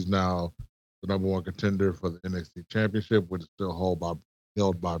match. He's now the number one contender for the NXT Championship, which is still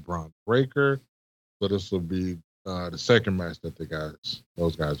held by Braun Breaker. So this will be the second match that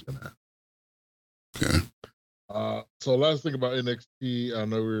those guys are gonna have. Okay. So last thing about NXT, I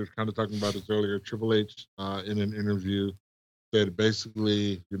know we were kind of talking about this earlier. Triple H in an interview said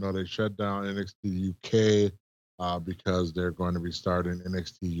basically, they shut down NXT UK because they're going to be starting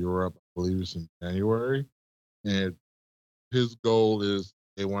NXT Europe, I believe it's in January. And his goal is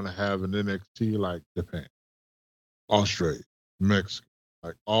they want to have an NXT like Japan, Australia, Mexico,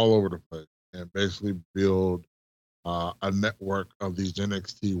 like all over the place, and basically build a network of these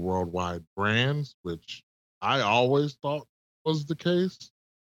NXT worldwide brands, which I always thought was the case.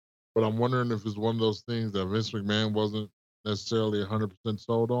 But I'm wondering if it's one of those things that Vince McMahon wasn't necessarily 100%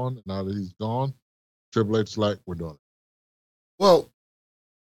 sold on. And now that he's gone, Triple H's like, we're doing it. Well,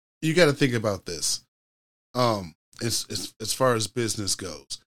 you got to think about this. As far as business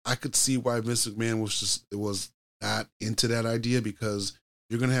goes, I could see why Vince McMahon was not into that idea, because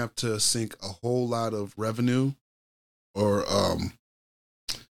you're going to have to sink a whole lot of revenue or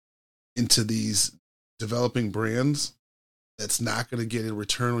into these developing brands that's not going to get a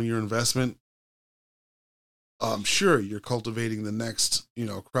return on your investment. Sure, you're cultivating the next,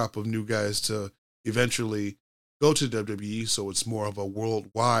 crop of new guys to eventually go to WWE, so it's more of a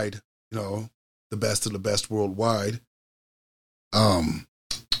worldwide, the best of the best worldwide.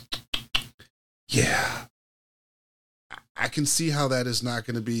 Yeah. I can see how that is not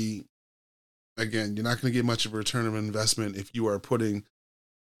going to be, again, you're not going to get much of a return of investment if you are putting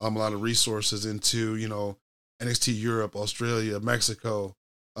a lot of resources into, NXT Europe, Australia, Mexico,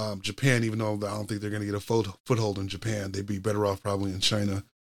 Japan, even though I don't think they're going to get a foothold in Japan. They'd be better off probably in China.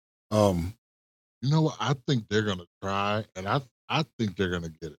 You know what? I think they're going to try, and I think they're going to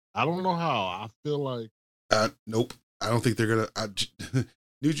get it. I don't know how. I feel like... Nope. I don't think they're going to...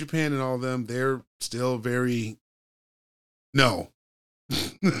 New Japan and all of them, they're still very... No.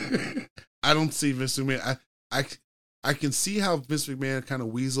 I don't see Vince McMahon. I can see how Vince McMahon kind of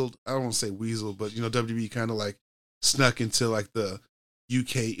weaseled. I don't want to say weasel, but WWE kind of like snuck into like the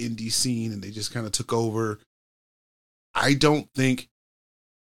UK indie scene and they just kind of took over. I don't think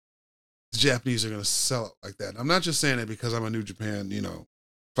the Japanese are going to sell it like that. I'm not just saying it because I'm a New Japan,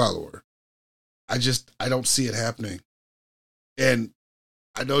 follower. I don't see it happening. And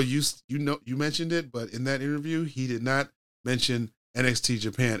I know you mentioned it, but in that interview, he did not mention NXT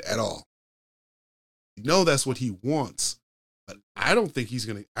Japan at all. That's what he wants, but I don't think he's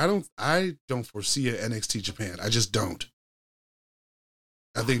going to, I don't foresee an NXT Japan. I just don't.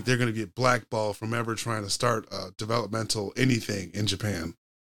 I think they're going to get blackballed from ever trying to start a developmental anything in Japan.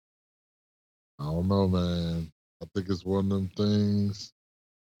 I don't know, man. I think it's one of them things.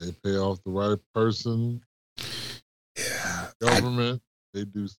 They pay off the right person. Yeah. Government, they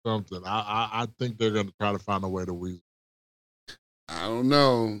do something. I think they're going to try to find a way to weasel. I don't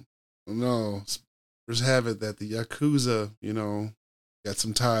know. Just have it that the Yakuza, got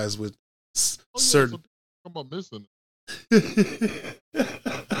some ties with certain. Come on, missing.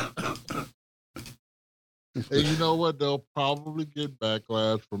 And you know what? They'll probably get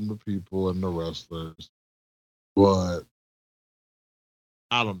backlash from the people and the wrestlers, but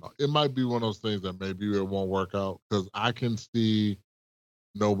I don't know. It might be one of those things that maybe it won't work out because I can see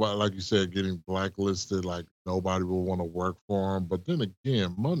nobody, like you said, getting blacklisted. Like nobody will want to work for them. But then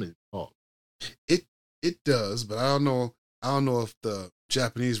again, money talks. It does, but I don't know. I don't know if the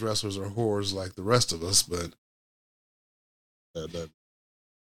Japanese wrestlers are whores like the rest of us, but because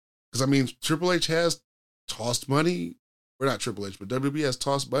I mean, Triple H has tossed money, or not Triple H, but WWE has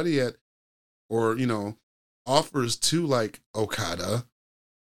tossed money at, or offers to like Okada,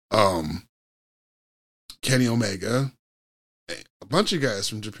 Kenny Omega, a bunch of guys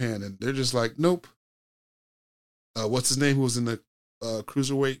from Japan, and they're just like, nope. What's his name? Who was in the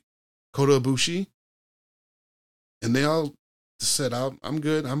cruiserweight? Kota Ibushi. And they all said, I'm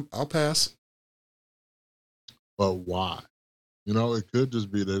good. I'll pass. But why? It could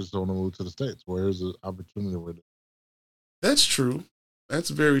just be they just don't want to move to the States. Where's the opportunity with it? That's true.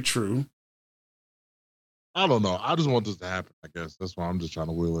 That's very true. I don't know. I just want this to happen, I guess. That's why I'm just trying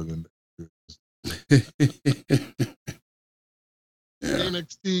to wheel it in. Yeah.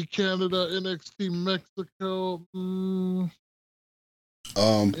 NXT Canada, NXT Mexico,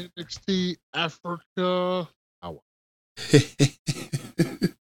 NXT Africa.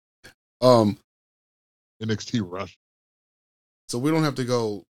 NXT Russia. So we don't have to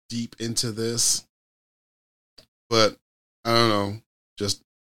go deep into this, but I don't know. Just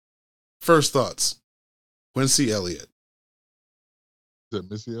first thoughts. Quincy Elliott. Is it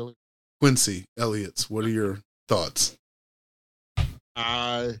Missy Elliott? Quincy Elliott's. What are your thoughts?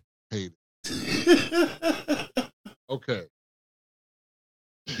 I hate it. Okay.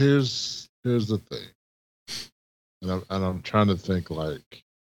 Here's the thing. And I'm trying to think like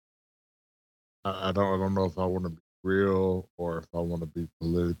I don't know if I want to be real or if I want to be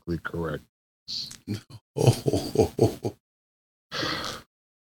politically correct.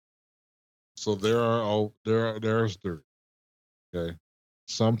 So there are theories. Okay.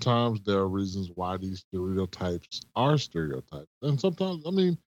 Sometimes there are reasons why these stereotypes are stereotypes. And sometimes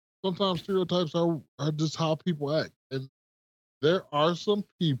stereotypes are just how people act. And there are some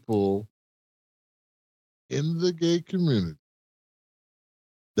people in the gay community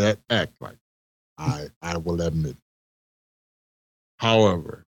that act like I will admit.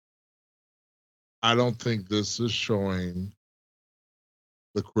 However, I don't think this is showing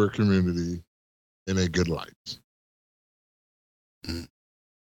the queer community in a good light. Mm.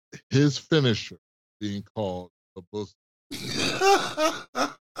 His finisher being called the pussy.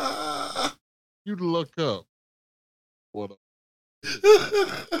 You look up what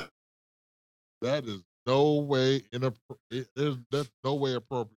that is no way that's no way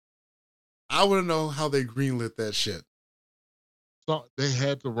appropriate. I want to know how they greenlit that shit. So they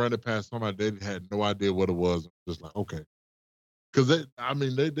had to run it past somebody. They had no idea what it was. Just like, okay. Because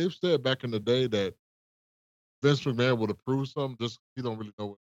they've said back in the day that Vince McMahon would approve something, just he don't really know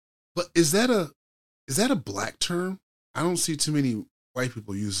what. But is that a black term? I don't see too many white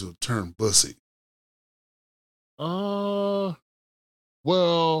people use the term pussy. Well,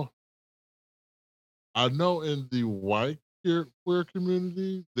 I know in the white queer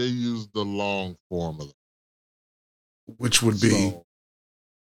community, they use the long form of it. Which would be?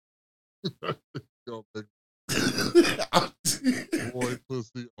 Boy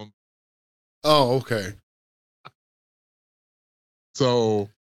pussy on. Oh, okay. So,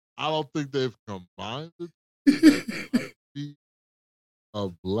 I don't think they've combined it. That might be a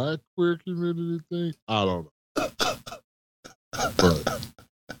black queer community thing. I don't know. But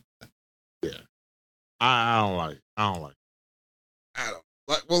yeah, I don't like. I don't like. I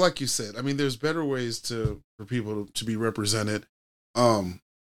don't like you said. I mean, there's better ways for people to be represented. I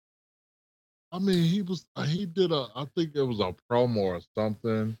mean, he did I think it was a promo or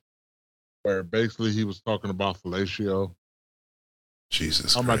something where basically he was talking about fellatio.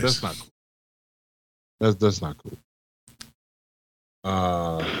 Jesus I'm Christ. like, that's not cool. That's not cool.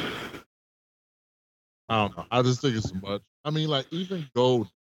 I don't know. I just think it's much. I mean, like even with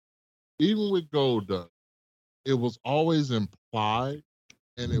Gold, it was always implied,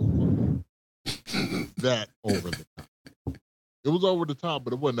 and it wasn't that over the top. It was over the top,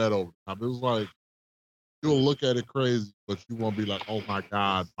 but it wasn't that over the top. It was like you'll look at it crazy, but you won't be like, "Oh my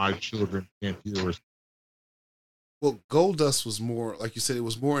God, my children can't hear us." Well, Goldust was more, like you said, it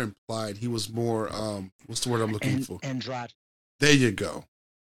was more implied. He was more, what's the word I'm looking for? Androgyny. There you go.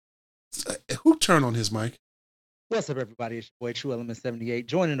 Who turned on his mic? What's up, everybody? It's your boy True Element 78,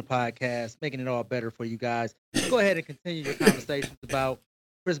 joining the podcast, making it all better for you guys. Go ahead and continue your conversations about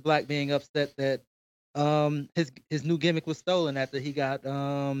Chris Black being upset that his new gimmick was stolen after he got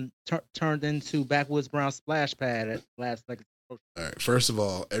turned into Backwoods Brown splash pad at last second. All right. First of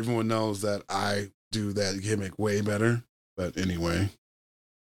all, everyone knows that I do that gimmick way better. But anyway.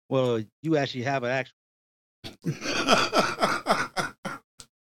 Well, you actually have an actual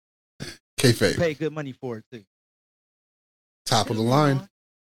kayfabe. Pay good money for it too. Top of the line.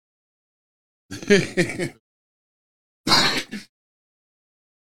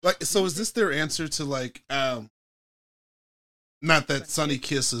 Like, so is this their answer to like not that Sonny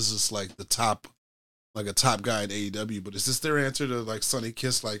Kiss is just like the top, like a top guy in AEW, but is this their answer to like Sonny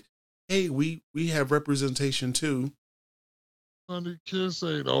Kiss, like, hey, we have representation too? Sonny Kiss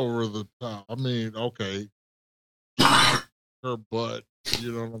ain't over the top. I mean, okay. Her butt,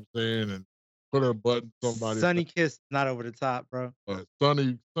 you know what I'm saying? And put her butt in somebody. Sonny Kiss not over the top, bro. But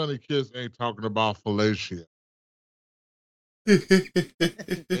Sonny Kiss ain't talking about fellatio.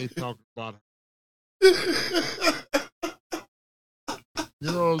 Ain't talking about her.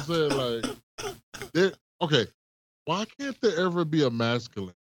 You know what I'm saying? Like, okay, why can't there ever be a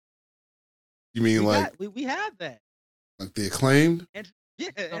masculine? You mean we have that? Like the Acclaimed?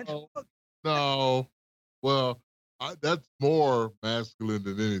 No. Well, that's more masculine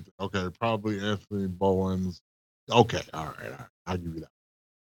than anything. Okay, probably Anthony Bowens. Okay, all right. I'll give you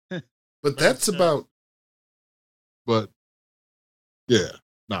that. But that's about. But yeah,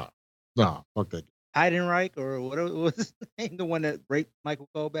 nah, fuck that. Heidenreich, or what was his name? The one that raped Michael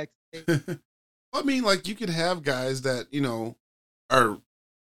Cole backstage? I mean, like, you could have guys that, you know, are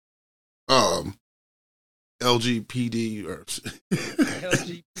LGPD or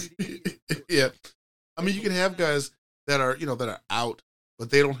LGPD. Yeah. I mean, you can have guys that are, you know, that are out, but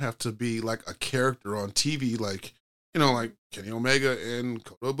they don't have to be like a character on TV, like, you know, like Kenny Omega and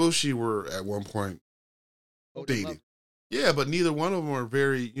Kota Ibushi were at one point dating. Yeah, but neither one of them are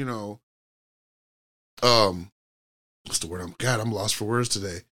very, you know, what's the word? I'm lost for words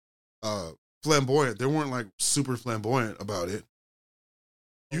today. Flamboyant. They weren't like super flamboyant about it.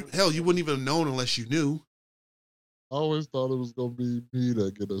 You wouldn't even have known unless you knew. I always thought it was gonna be me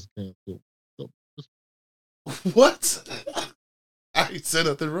that get us canceled. What? I said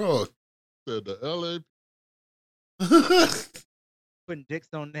nothing wrong. Said the LA putting dicks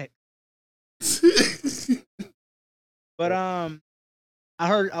on neck. But I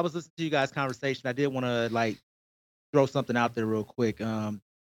was listening to you guys' conversation. I did want to like throw something out there real quick. I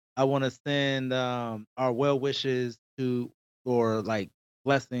want to send our well wishes to, or like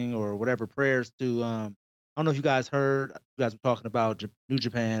blessing or whatever prayers to. I don't know if you guys heard. You guys were talking about New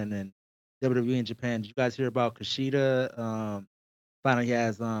Japan and WWE in Japan. Did you guys hear about Kushida? Finally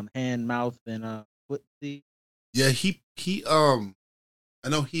has hand, mouth, and foot disease. Yeah, he I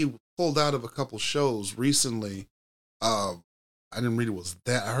know he pulled out of a couple shows recently. I didn't read it was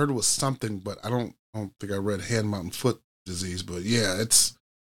that. I heard it was something, but I don't think I read hand, mouth, and foot disease. But yeah, it's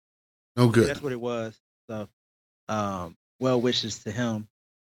no good. That's what it was. So, well wishes to him.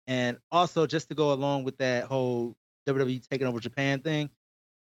 And also, just to go along with that whole WWE taking over Japan thing,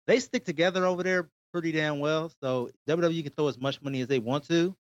 they stick together over there pretty damn well. So WWE can throw as much money as they want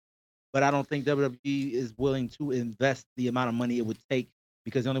to, but I don't think WWE is willing to invest the amount of money it would take,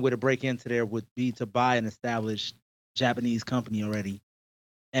 because the only way to break into there would be to buy an established Japanese company already.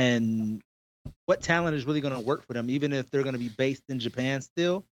 And what talent is really going to work for them, even if they're going to be based in Japan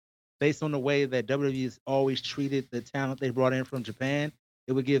still, based on the way that WWE has always treated the talent they brought in from Japan,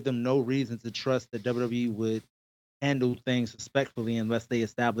 it would give them no reason to trust that WWE would handle things respectfully unless they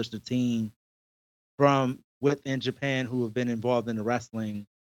established a team from within Japan who have been involved in the wrestling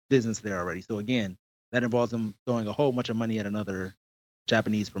business there already. So again, That involves him throwing a whole bunch of money at another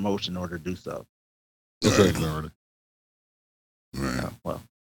Japanese promotion in order to do so. Exactly, already. Right. Well,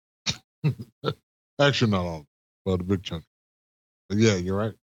 Actually, not all, but a big chunk. But yeah, you're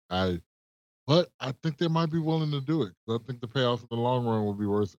right. But I think they might be willing to do it. I think the payoff in the long run will be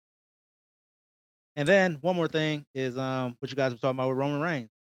worth it. and then one more thing is what you guys were talking about with Roman Reigns.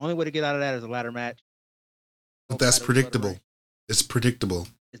 Only way to get out of that is a ladder match. But that's Both titles go to predictable. Reigns. It's predictable.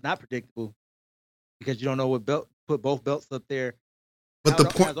 It's not predictable because you don't know what belt. Put both belts up there. But the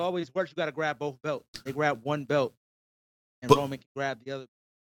point, as always works, you got to grab both belts. They grab one belt, and But- Roman can grab the other.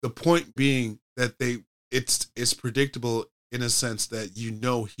 the point being that it's predictable in a sense that you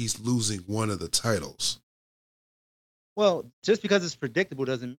know he's losing one of the titles. Well, just because it's predictable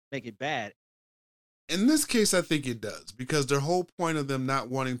doesn't make it bad. In this case, I think it does because their whole point of them not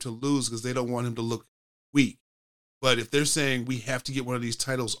wanting to lose because they don't want him to look weak. But if they're saying we have to get one of these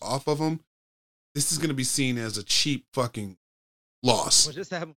titles off of him, this is going to be seen as a cheap fucking loss. Well,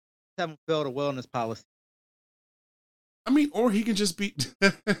 just have him fail the wellness policy. I mean, or he can just be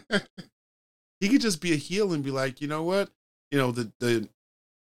he could just be a heel and be like, you know what? You know, the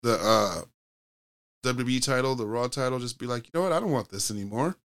WWE title, the Raw title, just be like, you know what? I don't want this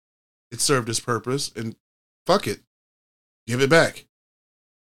anymore. It served its purpose, and fuck it, give it back.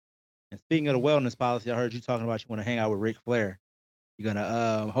 And speaking of the wellness policy, I heard you talking about you want to hang out with Ric Flair. You're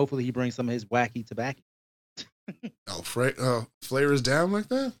gonna hopefully he brings some of his wacky tobacco. Flair is down like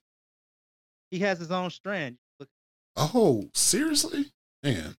that? He has his own strand. Look, Oh, seriously?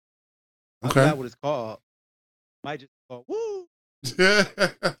 Man. I Okay. forgot what it's called. Might just be called Woo.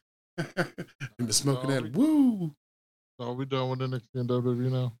 You've been smoking that woo. So are we done with NXT and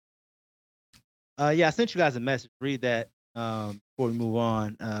WWE now? Yeah, I sent you guys a message. Read that before we move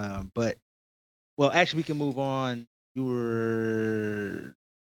on. But actually, we can move on. You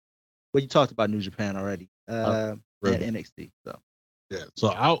talked about New Japan already. At Ready. NXT. So Yeah. So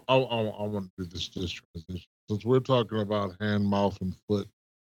I want to do this transition since we're talking about hand, mouth, and foot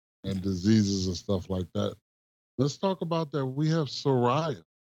and diseases and stuff like that. Let's talk about that. We have Soraya,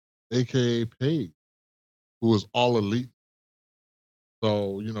 aka Paige, who is all elite.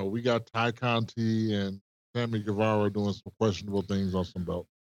 So we got Ty Conti and Sammy Guevara doing some questionable things on some belts.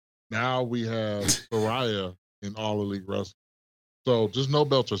 Now we have Soraya in all elite wrestling. So just no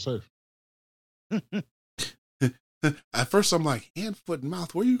belts are safe. At first, I'm like, hand, foot, and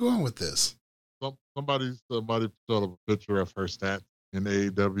mouth. Where are you going with this? Somebody put up a picture of her stats in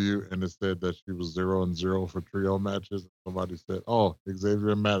AEW, and it said that she was 0-0 for trio matches. Somebody said, "Oh,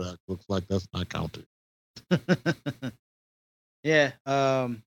 Xavier Maddox looks like that's not counting." yeah,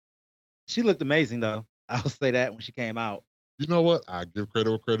 she looked amazing though. I'll say that when she came out. You know what? I give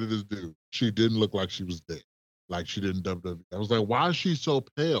credit where credit is due. She didn't look like she was dead, like she did in WWE. I was like, why is she so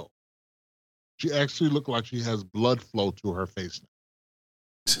pale? She actually looked like she has blood flow to her face now.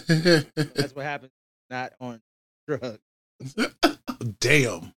 That's what happened. Not on drugs.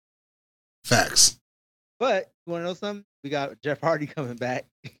 Damn. Facts. But you want to know something? We got Jeff Hardy coming back.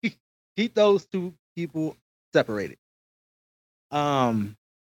 Keep those two people separated. Yeah,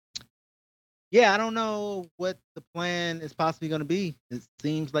 I don't know what the plan is possibly going to be. It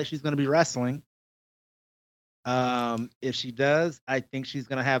seems like she's going to be wrestling. If she does, I think she's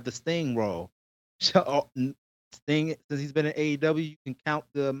going to have the Sting role. So, Sting, since he's been in AEW, you can count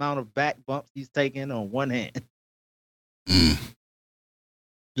the amount of back bumps he's taken on one hand.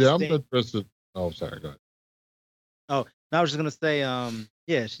 Yeah, I'm Sting. interested. Oh, sorry, go ahead. Now I was just gonna say,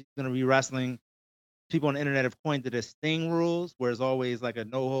 yeah, she's gonna be wrestling. People on the internet have coined it as Sting rules, where it's always like a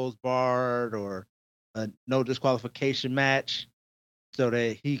no holds barred or a no disqualification match, so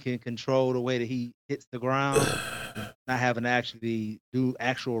that he can control the way that he hits the ground, not having to actually do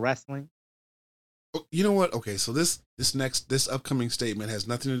actual wrestling. You know what? Okay, so this upcoming statement has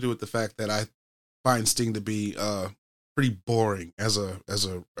nothing to do with the fact that I find Sting to be pretty boring as a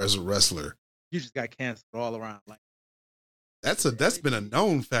wrestler. You just got canceled all around. Like That's been a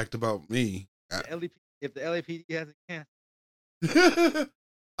known fact about me. if the LAPD hasn't canceled,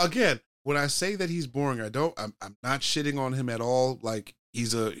 Again, when I say that he's boring, I'm not shitting on him at all. Like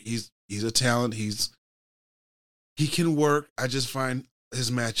he's a talent. He can work. I just find his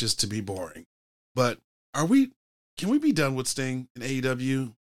matches to be boring. But can we be done with Sting in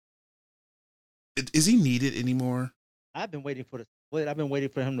AEW? Is he needed anymore? I've been waiting for the split. I've been waiting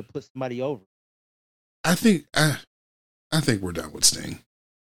for him to put somebody over. I think we're done with Sting.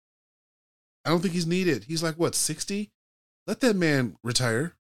 I don't think he's needed. He's like, what, 60? Let that man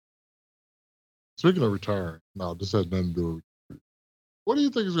retire. Speaking of retiring, no, this has nothing to do with it. What do you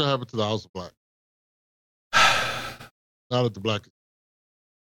think is going to happen to the House of Black? Now that the Black.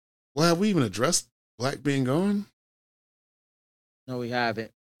 Well, have we even addressed Black being gone? No, we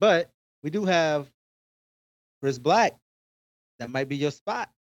haven't. But we do have Chris Black. That might be your spot.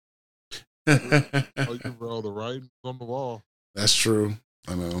 Oh, you roll the right on the wall. That's true.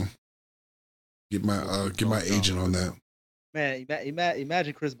 I know. Get my agent on that. Man,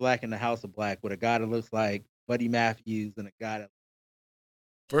 imagine Chris Black in the House of Black with a guy that looks like Buddy Matthews and a guy that.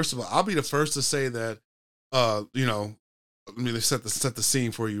 First of all, I'll be the first to say that. Let me set the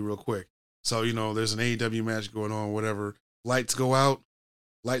scene for you real quick. So there's an AEW match going on, whatever. Lights go out,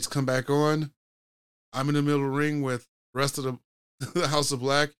 lights come back on. I'm in the middle of the ring with the rest of the House of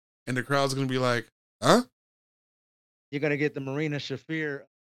Black, and the crowd's gonna be like, "Huh?" You're gonna get the Marina Shafir.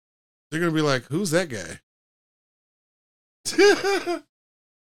 They're gonna be like, "Who's that guy?"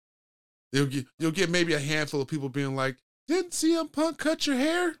 You'll get maybe a handful of people being like, "Didn't CM Punk cut your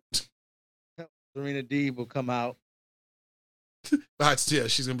hair?" Serena Deeb will come out. Yeah,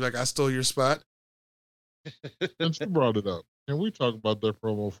 she's gonna be like, "I stole your spot." Since you brought it up, can we talk about that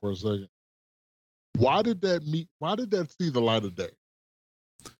promo for a second? Why did that see the light of day?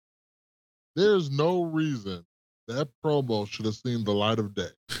 There's no reason that promo should have seen the light of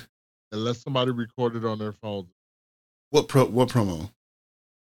day unless somebody recorded on their phone. What promo?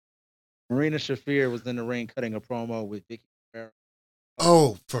 Marina Shafir was in the ring cutting a promo with Vicky Guerrero.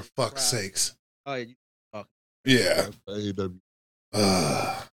 Oh, for fuck's sakes! Oh yeah, you talking? Yeah. AEW.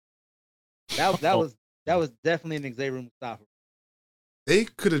 That was definitely an Xavier Mustafa. They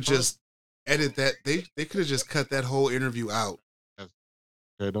could have just edited that. They could have just cut that whole interview out.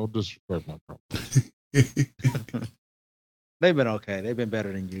 Okay, don't disrespect my promo. They've been okay. They've been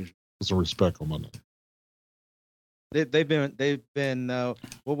better than usual. Put some respect on my name. They've been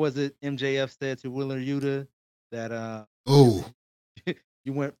what was it MJF said to Wheeler Yuta that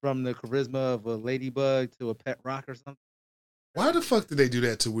you went from the charisma of a ladybug to a pet rock or something. Why the fuck did they do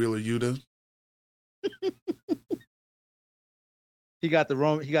that to Wheeler Yuta? He got the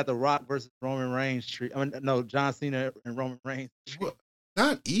Rock versus Roman Reigns treat. I mean, no, John Cena and Roman Reigns.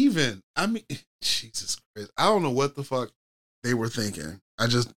 Not even. I mean, Jesus Christ. I don't know what the fuck they were thinking. I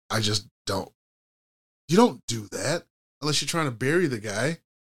just don't. You don't do that unless you're trying to bury the guy.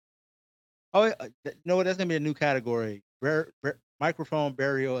 Oh, you know what? That's gonna be a new category: microphone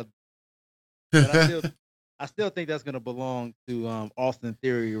burial. But I still think that's gonna belong to Austin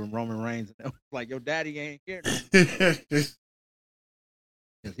Theory and Roman Reigns. Like your daddy ain't here. Because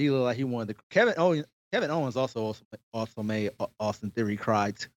he looked like he wanted to. Kevin Owens also made Austin Theory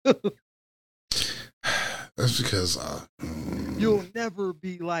cry too. That's because you'll never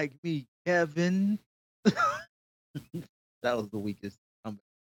be like me, Kevin. That was the weakest.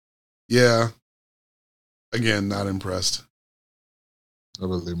 Yeah. Again, not impressed. I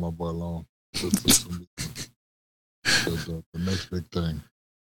would leave my boy alone. The next big thing.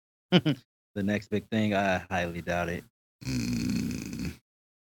 The next big thing, I highly doubt it.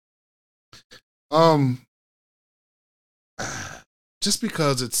 Just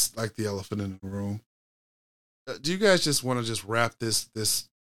because it's like the elephant in the room. Do you guys just want to just wrap this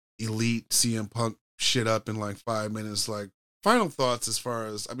elite CM Punk shit up in like 5 minutes? Like, final thoughts as far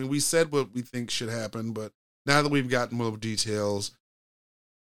as, I mean, we said what we think should happen, but now that we've gotten more details,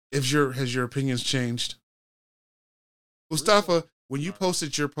 has your opinions changed? Mustafa, when you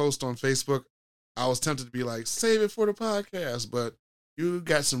posted your post on Facebook, I was tempted to be like, save it for the podcast, but you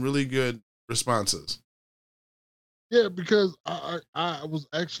got some really good responses. Yeah, because I was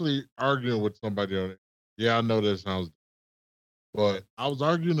actually arguing with somebody on it. Yeah, I know that sounds, but I was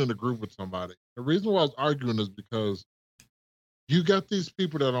arguing in a group with somebody. The reason why I was arguing is because you got these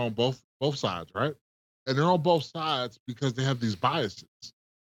people that are on both sides, right? And they're on both sides because they have these biases.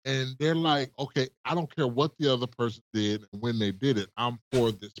 And they're like, okay, I don't care what the other person did and when they did it. I'm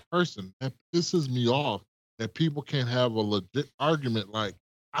for this person. That pisses me off that people can't have a legit argument. Like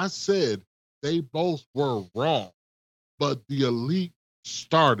I said, they both were wrong, but the elite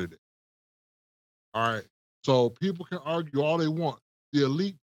started it. All right. So people can argue all they want. The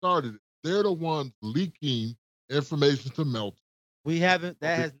elite started it. They're the ones leaking information to Meltzer. That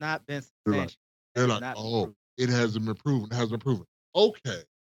has not been substantiated. They're like, oh, it hasn't been proven. It hasn't been proven. Okay.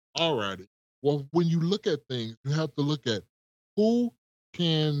 All righty. Well, when you look at things, you have to look at who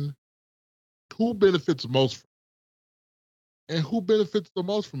benefits most from it, and who benefits the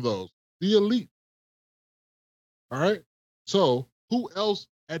most from those? The elite. All right. So who else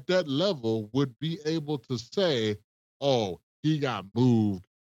at that level would be able to say, oh, he got moved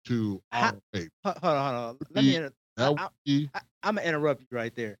to Hold on. I'm gonna interrupt you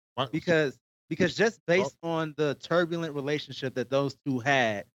right there. Because just based on the turbulent relationship that those two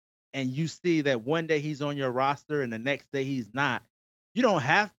had, and you see that one day he's on your roster and the next day he's not, you don't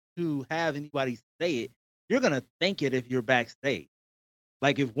have to have anybody say it, you're gonna think it if you're backstage.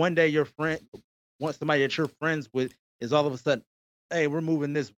 Like if one day your friend, somebody that you're friends with, is all of a sudden, hey, we're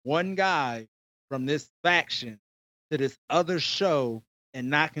moving this one guy from this faction to this other show and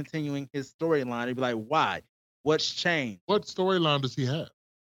not continuing his storyline, you'd be like, why? What's changed? What storyline does he have?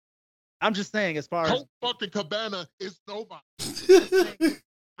 I'm just saying, as far as Colt fucking Cabana is nobody.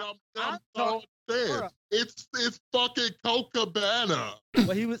 I'm so dead. It's fucking Colt Cabana.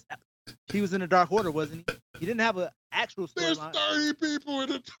 well, he was in the Dark Order, wasn't he? He didn't have an actual There's storyline. 30 people in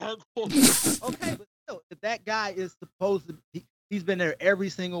the Dark Order. Okay, but still, if that guy is supposed to, he's been there every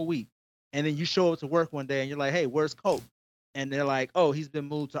single week, and then you show up to work one day and you're like, hey, where's Colt? And they're like, oh, he's been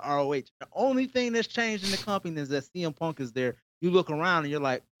moved to ROH. The only thing that's changed in the company is that CM Punk is there. You look around and you're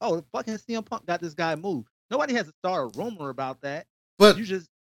like, oh, fucking CM Punk got this guy moved. Nobody has to start a rumor about that. But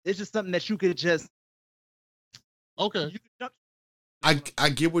it's just something that you could just. Okay. I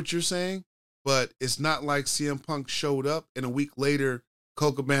get what you're saying, but it's not like CM Punk showed up and a week later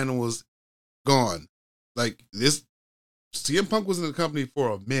Colt Cabana was gone. Like this, CM Punk was in the company for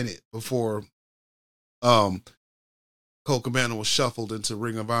a minute before Colt Cabana was shuffled into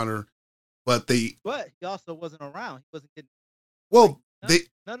Ring of Honor, but he also wasn't around. He wasn't getting. None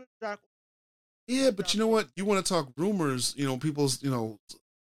of the Dark. Yeah, but you know what? You want to talk rumors? People's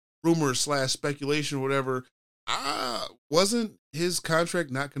rumors / speculation or whatever. Wasn't his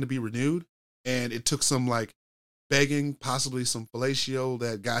contract not going to be renewed? And it took some begging, possibly some fellatio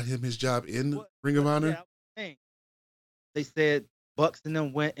that got him his job in Ring of Honor. Yeah, they said Bucks and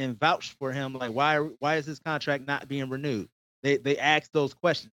them went and vouched for him. Like, why is his contract not being renewed? They asked those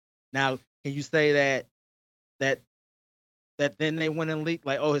questions. Now, can you say that then they went and leaked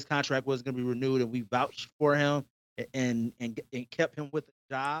like, oh, his contract wasn't going to be renewed and we vouched for him and kept him with the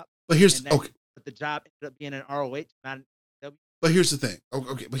job? But but the job ended up being an ROH, not an AEW. But here's the thing.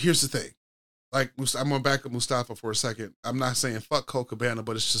 Okay, but here's the thing. Like, I'm going to back up Mustafa for a second. I'm not saying fuck Colt Cabana,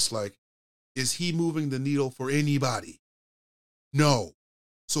 but it's just like, is he moving the needle for anybody? No.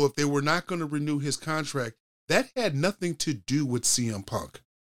 So if they were not going to renew his contract, that had nothing to do with CM Punk.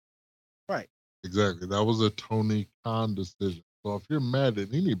 Right. Exactly. That was a Tony Khan decision. So if you're mad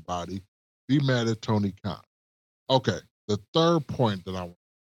at anybody, be mad at Tony Khan. Okay. The third point that I want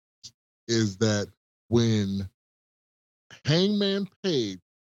is that when Hangman Page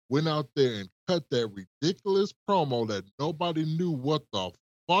went out there and cut that ridiculous promo that nobody knew what the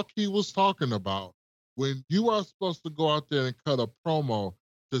fuck he was talking about, when you are supposed to go out there and cut a promo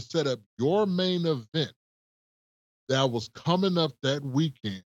to set up your main event that was coming up that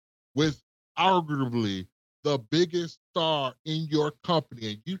weekend with arguably the biggest star in your company,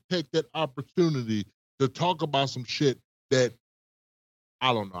 and you take that opportunity to talk about some shit that,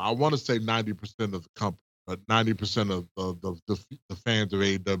 I don't know, I want to say 90% of the company, but 90% of the fans of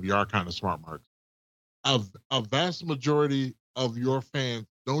AEW are kind of smart marks. A vast majority of your fans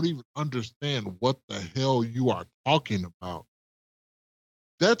don't even understand what the hell you are talking about.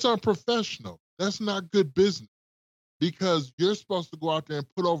 That's unprofessional. That's not good business, because you're supposed to go out there and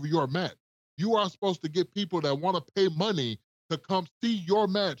put over your match. You are supposed to get people that want to pay money to come see your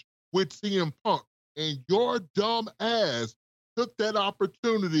match with CM Punk. And your dumb ass took that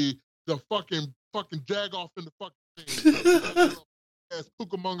opportunity to fucking jag off in the fucking thing. As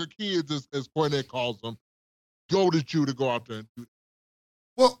Cucamonga kids, as Cornette calls them, goaded you to go out there and do that.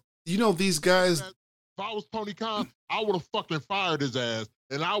 Well, these guys. If I was Tony Khan, I would have fucking fired his ass,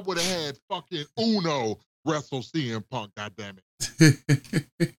 and I would have had fucking Uno wrestle CM Punk, goddammit.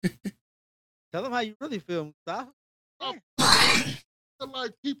 Tell them how you really feel, Mustafa.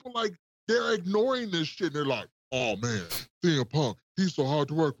 Like, people, they're ignoring this shit. They're like, oh man, CM Punk, he's so hard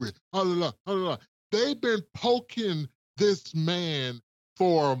to work with. They've been poking this man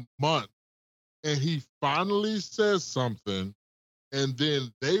for a month, and he finally says something, and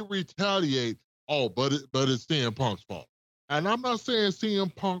then they retaliate. Oh, but it's CM Punk's fault. And I'm not saying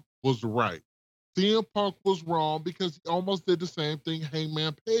CM Punk was right. CM Punk was wrong because he almost did the same thing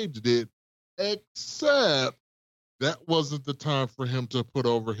Hangman Page did, except that wasn't the time for him to put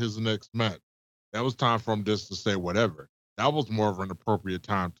over his next match. That was time for him just to say whatever. That was more of an appropriate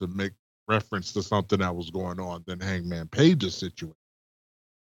time to make reference to something that was going on than Hangman Page's situation.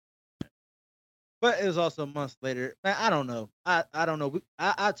 But it was also months later. Man, I don't know. I don't know.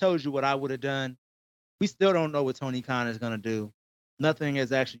 I told you what I would have done. We still don't know what Tony Khan is going to do. Nothing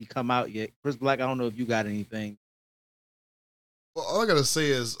has actually come out yet. Chris Black, I don't know if you got anything. Well, all I got to say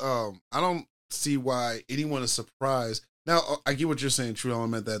is I don't see why anyone is surprised. Now, I get what you're saying, True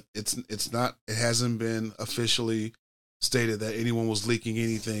Element, that it hasn't been officially stated that anyone was leaking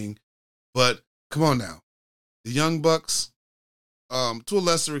anything. But come on now. The Young Bucks, To a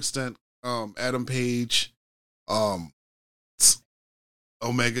lesser extent, Adam Page, Omega.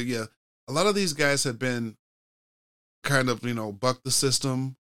 Yeah, a lot of these guys have been kind of, buck the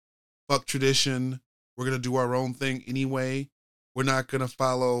system, fuck tradition. We're gonna do our own thing anyway. We're not gonna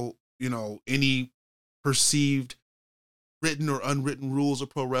follow, any perceived written or unwritten rules of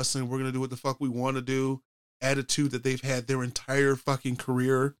pro wrestling. We're gonna do what the fuck we want to do. Attitude that they've had their entire fucking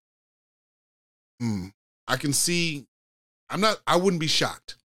career. I can see. I wouldn't be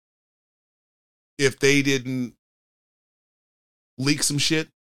shocked if they didn't leak some shit.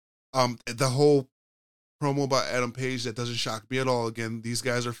 The whole promo about Adam Page, that doesn't shock me at all. Again, these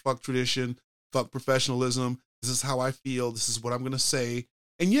guys are fuck tradition, fuck professionalism. This is how I feel. This is what I'm going to say.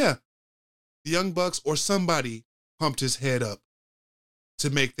 And yeah, the Young Bucks or somebody pumped his head up to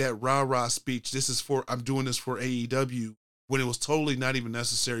make that rah-rah speech. I'm doing this for AEW, when it was totally not even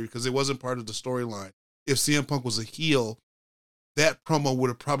necessary because it wasn't part of the storyline. If CM Punk was a heel, that promo would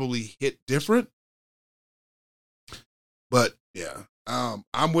have probably hit different. But yeah,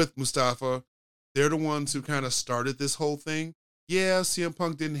 I'm with Mustafa. They're the ones who kind of started this whole thing. Yeah, CM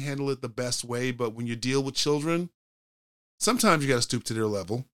Punk didn't handle it the best way, but when you deal with children, sometimes you got to stoop to their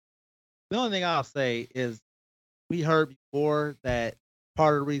level. The only thing I'll say is we heard before that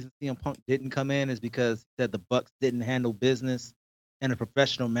part of the reason CM Punk didn't come in is because he said the Bucks didn't handle business in a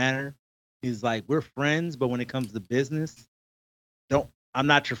professional manner. He's like, we're friends, but when it comes to business, I'm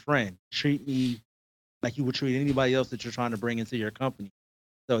not your friend. Treat me like you would treat anybody else that you're trying to bring into your company.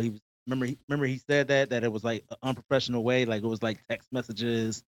 So he was, remember he said that it was like an unprofessional way, like it was like text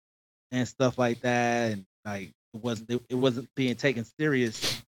messages and stuff like that, and like it wasn't being taken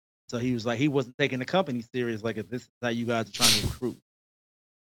serious. So he was like, he wasn't taking the company serious, like if this is how you guys are trying to recruit.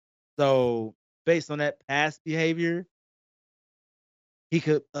 So based on that past behavior, he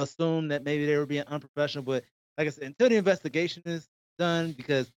could assume that maybe they were being unprofessional. But like I said, until the investigation is done,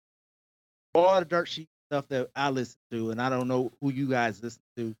 because all the dirt sheet stuff that I listen to, and I don't know who you guys listen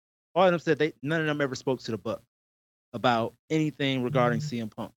to, all of them said none of them ever spoke to the Bucks about anything regarding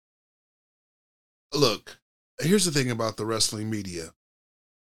CM Punk. Look, here's the thing about the wrestling media.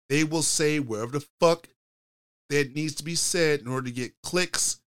 They will say wherever the fuck that needs to be said in order to get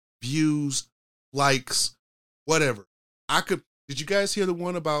clicks, views, likes, whatever. Did you guys hear the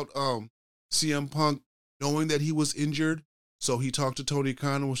one about CM Punk knowing that he was injured? So he talked to Tony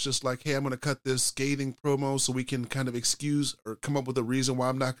Khan and was just like, hey, I'm going to cut this scathing promo so we can kind of excuse or come up with a reason why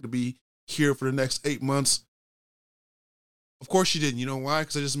I'm not going to be here for the next 8 months. Of course you didn't. You know why?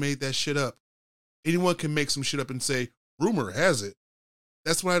 Because I just made that shit up. Anyone can make some shit up and say, rumor has it.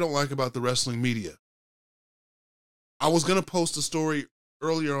 That's what I don't like about the wrestling media. I was going to post a story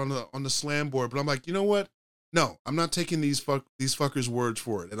earlier on the slam board, but I'm like, you know what? No, I'm not taking these fuckers' words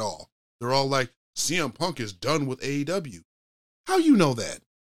for it at all. They're all like, CM Punk is done with AEW. How you know that?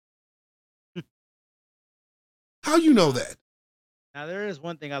 How you know that? Now, there is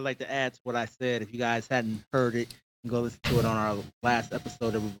one thing I'd like to add to what I said. If you guys hadn't heard it, you can go listen to it on our last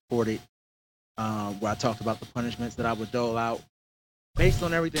episode that we recorded, where I talked about the punishments that I would dole out. Based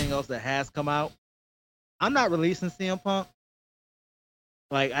on everything else that has come out, I'm not releasing CM Punk.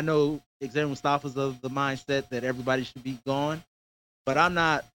 Like, I know Xavier Mustafa's of the mindset that everybody should be gone, but I'm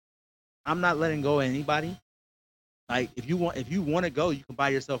not letting go of anybody. Like, if you want to go, you can buy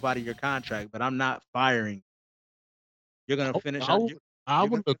yourself out of your contract, but I'm not firing. You're gonna finish out. I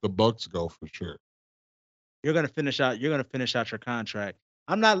would let the Bucks go for sure. You're gonna finish out your contract.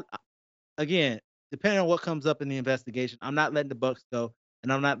 I'm not. Again, depending on what comes up in the investigation, I'm not letting the Bucks go,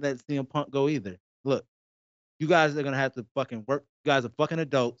 and I'm not letting CM Punk go either. Look, you guys are gonna have to fucking work. You guys are fucking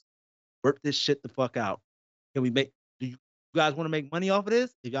adults. Work this shit the fuck out. Do you guys want to make money off of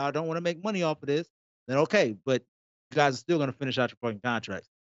this? If y'all don't want to make money off of this, then okay. But you guys are still gonna finish out your fucking contracts.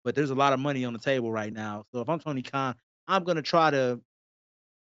 But there's a lot of money on the table right now. So if I'm Tony Khan, I'm gonna try to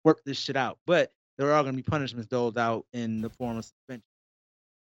work this shit out. But there are gonna be punishments doled out in the form of suspension.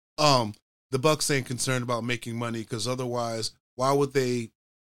 The Bucks ain't concerned about making money because otherwise, why would they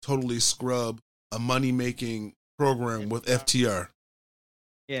totally scrub a money-making program with FTR?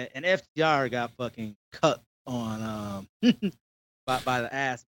 Yeah, and FTR got fucking cut on by the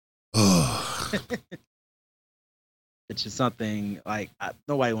ass. Which is something like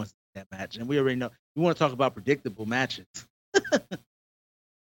nobody wants to see that match, and we already know. We want to talk about predictable matches.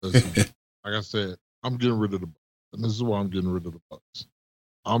 Listen, like I said, I'm getting rid of the Bucks, and this is why I'm getting rid of the Bucks.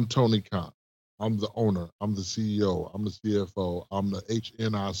 I'm Tony Khan. I'm the owner. I'm the CEO. I'm the CFO. I'm the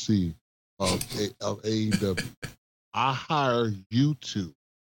HNIC of AEW. I hire you two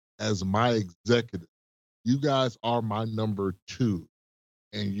as my executive. You guys are my number two.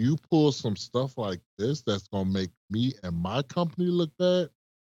 And you pull some stuff like this that's going to make me and my company look bad,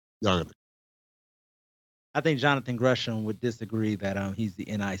 y'all gotta. I think Jonathan Gresham would disagree that he's the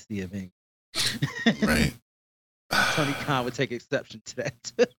NIC of England. Right. Tony Khan would take exception to that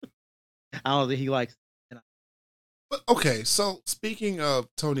too. I don't think he likes. But okay, so speaking of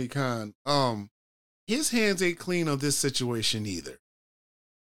Tony Khan, his hands ain't clean on this situation either.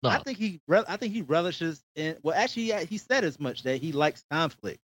 No, I think he relishes in. Well, actually, he said as much that he likes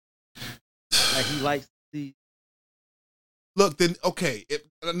conflict. Like he likes the. Look, then okay,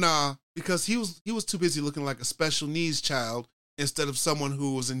 because he was too busy looking like a special needs child instead of someone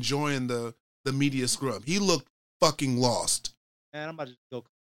who was enjoying the media scrub. He looked fucking lost. Man, I'm about to just go.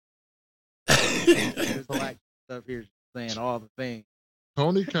 There's black stuff here saying all the things.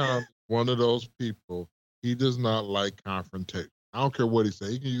 Tony Khan, one of those people. He does not like confrontation. I don't care what he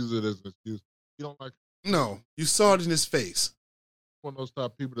say. He can use it as an excuse. He don't like. No, you saw it in his face. One of those type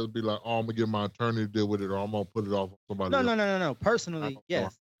of people that'll be like, "Oh, I'm gonna get my attorney to deal with it, or I'm gonna put it off on somebody else." No. Personally,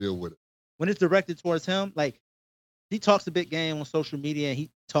 yes. Deal with it. When it's directed towards him, like he talks a big game on social media and he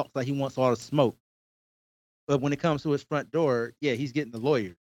talks like he wants all the smoke. But when it comes to his front door, yeah, he's getting the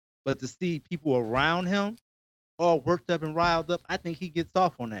lawyer. But to see people around him all worked up and riled up, I think he gets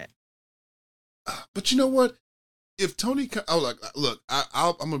off on that. But you know what? If Tony Khan, look,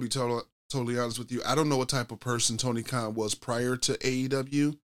 I'm gonna be totally honest with you. I don't know what type of person Tony Khan was prior to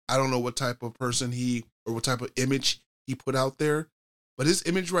AEW. I don't know what type of person what type of image he put out there. But his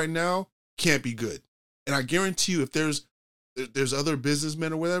image right now can't be good. And I guarantee you, if there's other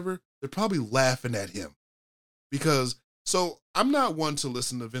businessmen or whatever, they're probably laughing at him. So I'm not one to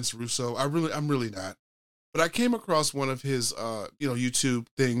listen to Vince Russo. I'm really not. But I came across one of his YouTube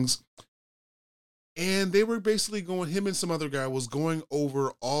things. And they were basically him and some other guy was going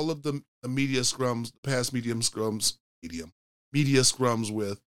over all of the media scrums, the past media scrums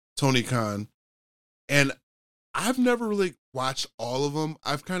with Tony Khan. And I've never really watched all of them.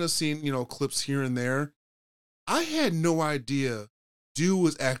 I've kind of seen, clips here and there. I had no idea dude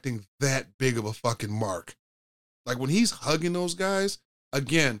was acting that big of a fucking mark. Like when he's hugging those guys,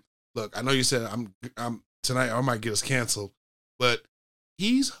 again, look, I know you said I'm tonight I might get us canceled, but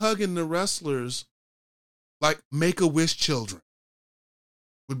he's hugging the wrestlers like Make-A-Wish children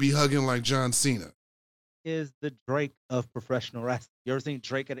would be hugging like John Cena. Is the Drake of professional wrestling. You ever seen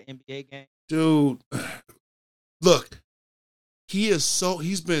Drake at an NBA game? Dude, look,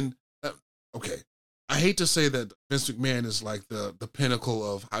 he's been, okay. I hate to say that Vince McMahon is like the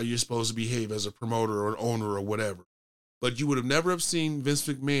pinnacle of how you're supposed to behave as a promoter or an owner or whatever. But you would have never have seen Vince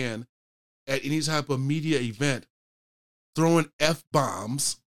McMahon at any type of media event throwing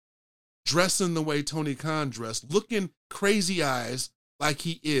F-bombs, dressing the way Tony Khan dressed, looking crazy eyes like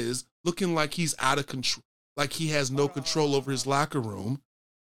he is, looking like he's out of control, like he has no control over his locker room.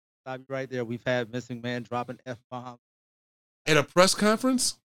 Stop you right there. We've had Vince McMahon dropping F-bombs. At a press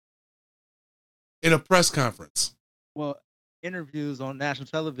conference? In a press conference. Well, interviews on national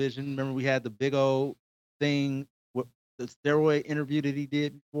television. Remember we had the big old thing, the steroid interview that he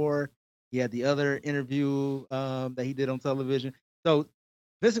did before. He had the other interview that he did on television. So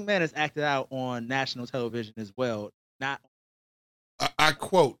Vince McMahon has acted out on national television as well. Not, I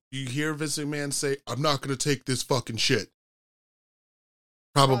quote, you hear Vince McMahon say, "I'm not going to take this fucking shit."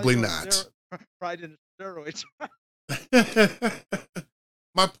 Probably not. Probably didn't steroids.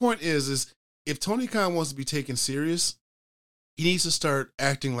 My point is if Tony Khan wants to be taken serious, he needs to start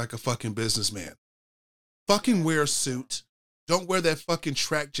acting like a fucking businessman. Fucking wear a suit. Don't wear that fucking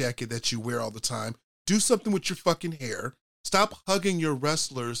track jacket that you wear all the time. Do something with your fucking hair. Stop hugging your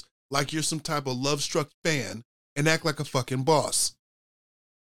wrestlers like you're some type of love-struck fan and act like a fucking boss.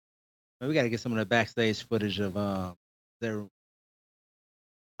 We got to get some of the backstage footage of their.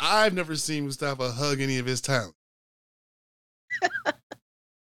 I've never seen Mustafa hug any of his talent.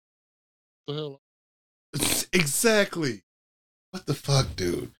 The hell? Exactly. What the fuck,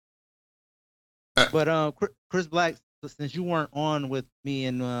 dude? But Chris Black, since you weren't on with me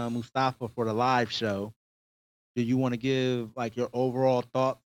and Mustafa for the live show, do you want to give like your overall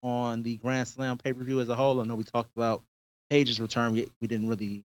thoughts on the Grand Slam pay-per-view as a whole? I know we talked about Page's return. We didn't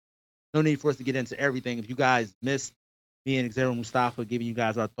really, no need for us to get into everything. If you guys missed me and Xavier Mustafa giving you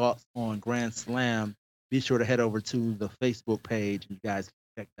guys our thoughts on Grand Slam, be sure to head over to the Facebook page and you guys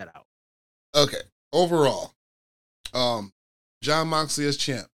can check that out. Okay. Overall, Jon Moxley as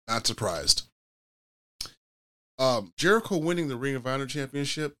champ, not surprised. Jericho winning the Ring of Honor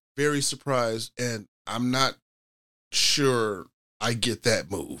Championship, very surprised, and I'm not sure I get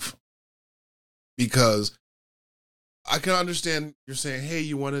that move. Because I can understand you're saying, hey,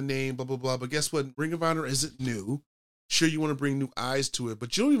 you want a name, blah, blah, blah, but guess what? Ring of Honor isn't new. Sure, you want to bring new eyes to it,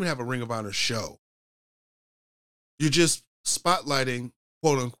 but you don't even have a Ring of Honor show. You're just spotlighting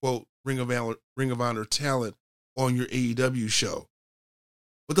quote unquote Ring of Honor talent on your AEW show.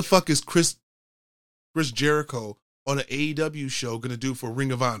 What the fuck is Chris Jericho on an AEW show gonna do for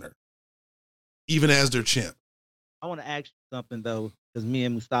Ring of Honor, even as their champ? I want to ask you something though, because me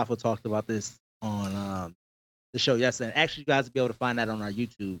and Mustafa talked about this on the show yesterday. And actually, you guys will be able to find that on our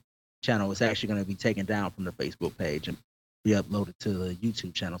YouTube channel. It's actually going to be taken down from the Facebook page and be uploaded to the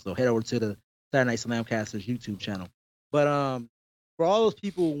YouTube channel. So head over to the Saturday Night Slamcasters YouTube channel. But for all those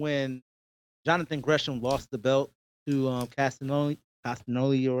people, when Jonathan Gresham lost the belt to Castagnoli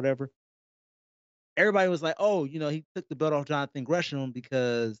or whatever, everybody was like, "Oh, he took the belt off Jonathan Gresham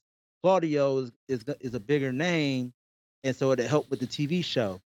because Claudio is a bigger name, and so it helped with the TV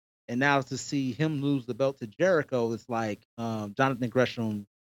show." And now to see him lose the belt to Jericho, it's like Jonathan Gresham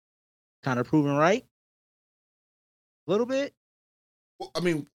kind of proven right a little bit. Well, I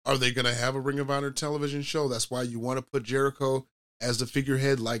mean, are they going to have a Ring of Honor television show? That's why you want to put Jericho as the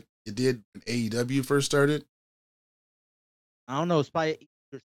figurehead like you did when AEW first started? I don't know. It's probably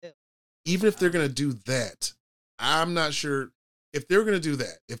even if they're going to do that, I'm not sure if they're going to do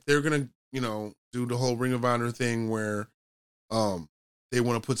that. If they're going to, do the whole Ring of Honor thing where they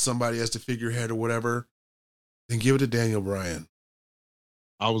want to put somebody as the figurehead or whatever, then give it to Daniel Bryan.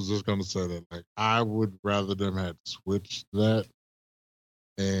 I was just going to say that. Like, I would rather them had switched that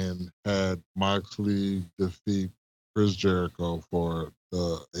and had Moxley defeat Chris Jericho for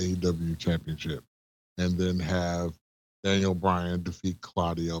the AEW championship and then have Daniel Bryan defeat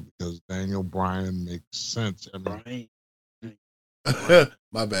Claudio, because Daniel Bryan makes sense. I mean,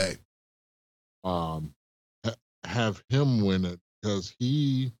 my bad. Have him win it because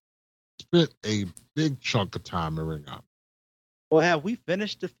he spent a big chunk of time in Ring of Honor. Well, have we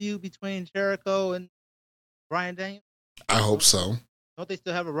finished the feud between Jericho and Bryan Daniels? I hope so. Don't they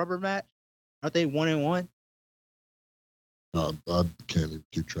still have a rubber match? Aren't they 1-1? I can't even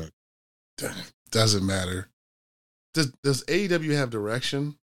keep track. Doesn't matter. Does AEW have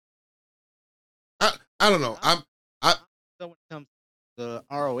direction? I don't know. So when it comes to the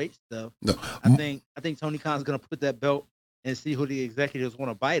ROH stuff, no. I think Tony Khan's gonna put that belt and see who the executives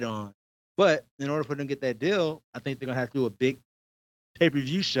want to bite on. But in order for them to get that deal, I think they're gonna have to do a big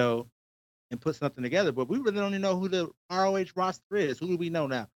pay-per-view show and put something together. But we really don't even know who the ROH roster is. Who do we know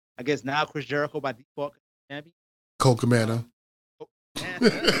now? I guess now Chris Jericho by default champion. Colt Cabana.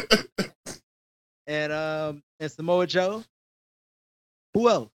 And Samoa Joe. Who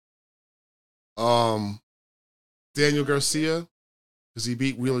else? Daniel Garcia, because he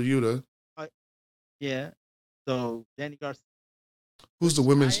beat Wheeler Yuta. Yeah. So Danny Garcia. Who's the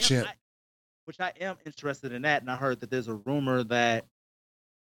women's champ? Which I am interested in that, and I heard that there's a rumor that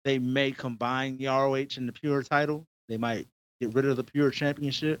they may combine the ROH and the Pure title. They might get rid of the Pure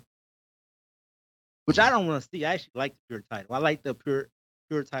Championship, which I don't want to see. I actually like the Pure title. I like the Pure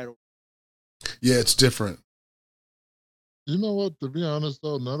title. Yeah, it's different. You know what? To be honest,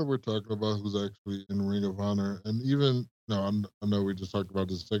 though, now that we're talking about who's actually in Ring of Honor, and even, I know we just talked about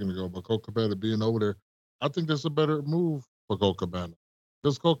this a second ago, but Colt Cabana being over there, I think that's a better move for Colt Cabana.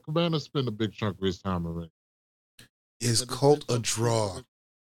 Because Colt Cabana spent a big chunk of his time in ring. Is Colt a draw?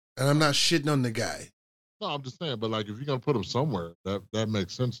 And I'm not shitting on the guy. No, I'm just saying, but like if you're gonna put him somewhere, that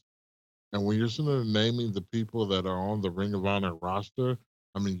makes sense. And when you're sitting there naming the people that are on the Ring of Honor roster,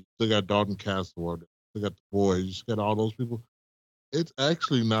 I mean, you still got Dalton Castle, you still got the boys, you still got all those people. It's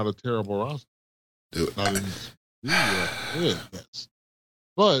actually not a terrible roster. Dude, yes.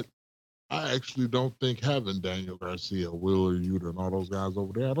 But I actually don't think having Daniel Garcia, Wheeler Yuta, and all those guys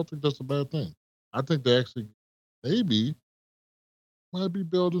over there, I don't think that's a bad thing. I think they actually maybe might be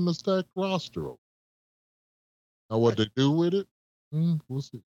building a stacked roster. Now, what they do with it, we'll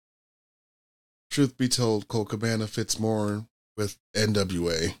see. Truth be told, Colt Cabana fits more with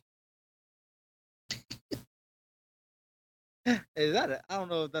NWA. Is that I don't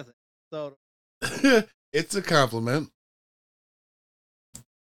know if that's a so. It's a compliment.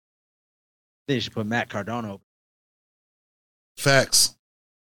 They should put Matt Cardona over. Facts.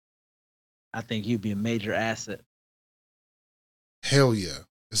 I think he'd be a major asset. Hell yeah.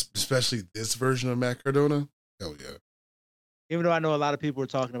 Especially this version of Matt Cardona. Hell yeah. Even though I know a lot of people are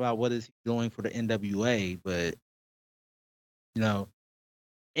talking about what is he doing for the NWA, but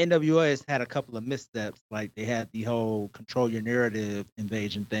NWA has had a couple of missteps. Like they had the whole control your narrative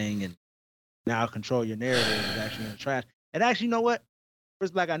invasion thing, and now control your narrative is actually in the trash. And actually, you know what?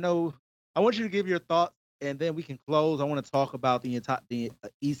 First, Black, I want you to give your thoughts, and then we can close. I want to talk about the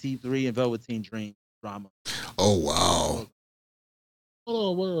EC3 and Velveteen Dream drama. Oh wow!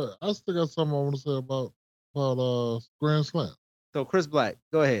 Hold on, wait. I still got something I want to say about Grand Slam. So, Chris Black,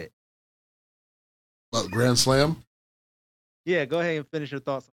 go ahead. About Grand Slam? Yeah, go ahead and finish your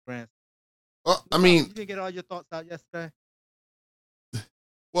thoughts on Grand. Well, I You mean, didn't get all your thoughts out yesterday.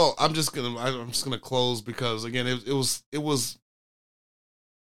 well, I'm just gonna close because again, it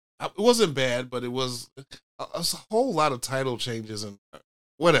wasn't bad, but it was a whole lot of title changes and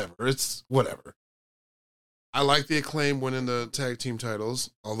whatever. It's whatever. I like the Acclaim winning the tag team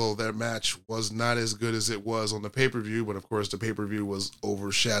titles, although that match was not as good as it was on the pay-per-view. But of course, the pay-per-view was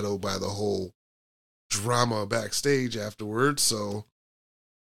overshadowed by the whole drama backstage afterwards. So,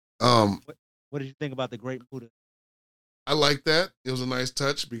 What did you think about the Great Muta? I like that. It was a nice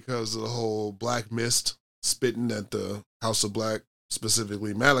touch because of the whole Black Mist spitting that the House of Black,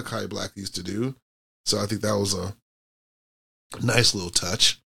 specifically Malachi Black, used to do. So I think that was a nice little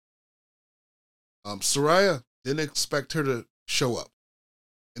touch. Saraya, didn't expect her to show up.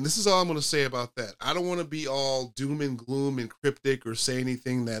 And this is all I'm going to say about that. I don't want to be all doom and gloom and cryptic or say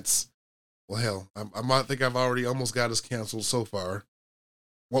anything that's, well, hell, I might think I've already almost got us canceled so far.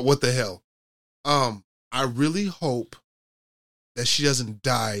 What the hell? I really hope that she doesn't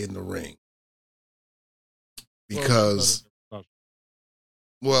die in the ring. Because,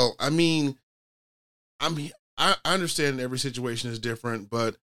 well, I mean, I understand every situation is different,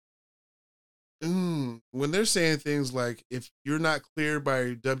 but when they're saying things like, if you're not cleared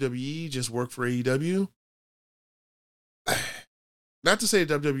by WWE, just work for AEW. Not to say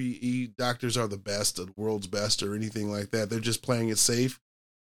WWE doctors are the best, the world's best, or anything like that. They're just playing it safe.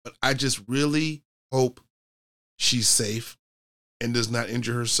 But I just really hope she's safe and does not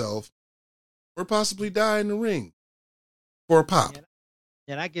injure herself or possibly die in the ring for a pop.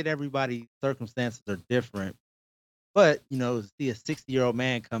 And I get everybody's circumstances are different. But, see a 60-year-old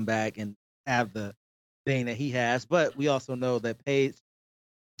man come back and have the thing that he has. But we also know that Paige's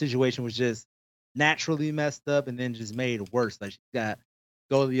situation was just naturally messed up and then just made worse. Like, she got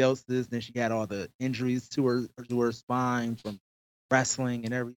scoliosis, then she had all the injuries to her spine from wrestling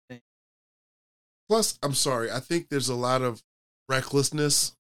and everything. Plus, I'm sorry, I think there's a lot of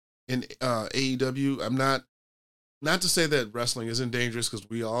recklessness in AEW. I'm not to say that wrestling isn't dangerous, because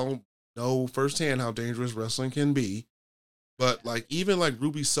we all know firsthand how dangerous wrestling can be. But even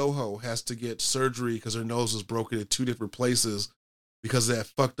Ruby Soho has to get surgery because her nose was broken at 2 different places because of that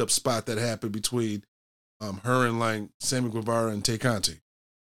fucked up spot that happened between her and Sammy Guevara and Tay Conti.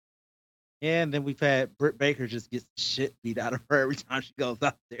 And then we've had Britt Baker just gets shit beat out of her every time she goes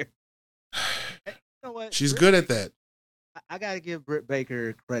out there. You know what? She's good at that. I got to give Britt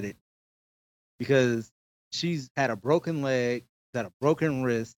Baker credit because she's had a broken leg, she's had a broken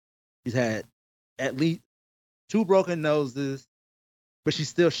wrist, she's had at least 2 broken noses, but she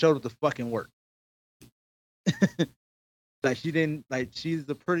still showed up to fucking work. She's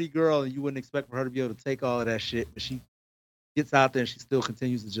a pretty girl and you wouldn't expect for her to be able to take all of that shit, but she gets out there and she still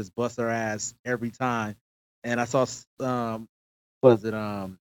continues to just bust her ass every time. And I saw, it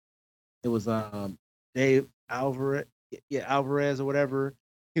was Dave Alvarez or whatever.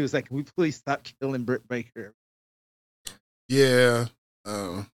 He was like, "Can we please stop killing Britt Baker?" Yeah.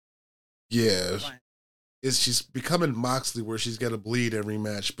 Yeah. She's becoming Moxley where she's got to bleed every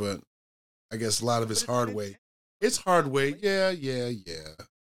match, but I guess a lot of it's hard way. It's hard way. Yeah. Yeah,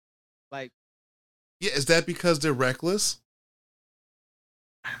 is that because they're reckless?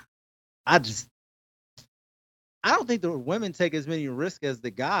 I don't think the women take as many risks as the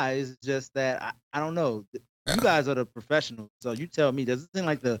guys. It's just that I don't know. You guys are the professionals, so you tell me. Does it seem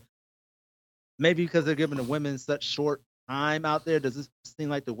like maybe because they're giving the women such short time out there? Does it seem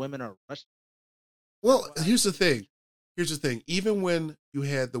like the women are rushing? Well, here's the thing. Even when you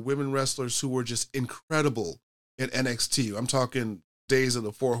had the women wrestlers who were just incredible in NXT, I'm talking days of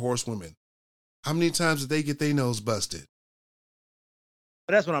the 4 Horsewomen. How many times did they get their nose busted?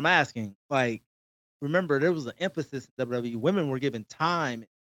 But that's what I'm asking. Remember, there was an emphasis in WWE. Women were given time.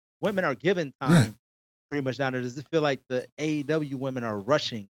 Women are given time pretty much down there. Does it feel like the AEW women are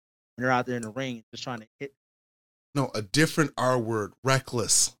rushing when they're out there in the ring just trying to hit? No, a different R word,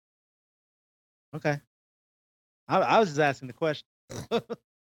 reckless. Okay. I was just asking the question.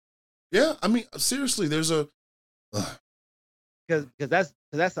 Yeah, I mean, seriously, there's a... Because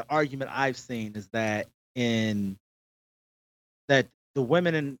that's the argument I've seen is that that the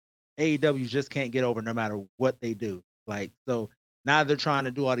women in AEW just can't get over no matter what they do. So now they're trying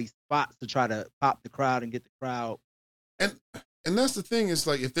to do all these spots to try to pop the crowd and get the crowd. And that's the thing is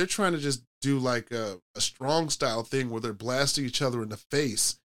if they're trying to just do a strong style thing where they're blasting each other in the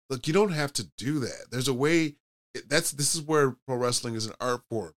face, look, you don't have to do that. There's a way. This is where pro wrestling is an art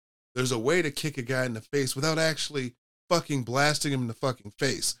form. There's a way to kick a guy in the face without actually fucking blasting him in the fucking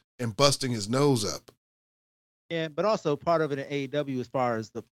face and busting his nose up. Yeah, but also part of it in AEW as far as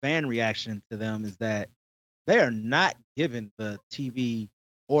the fan reaction to them is that they are not given the TV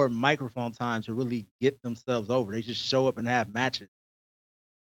or microphone time to really get themselves over. They just show up and have matches.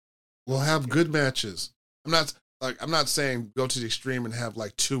 We'll have good matches. I'm not saying go to the extreme and have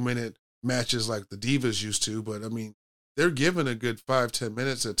like 2-minute matches like the Divas used to, but I mean, they're given a good 5-10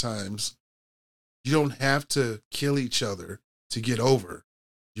 minutes at times. You don't have to kill each other to get over.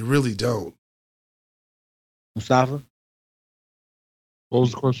 You really don't. Mustafa? What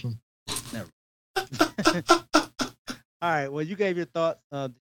was the question? Never. All right. Well, you gave your thoughts.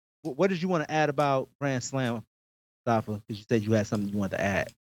 What did you want to add about Grand Slam, Mustafa? Because you said you had something you wanted to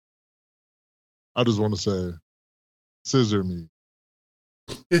add. I just want to say, scissor me.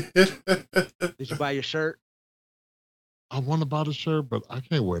 Did you buy your shirt? I want to buy the shirt, but I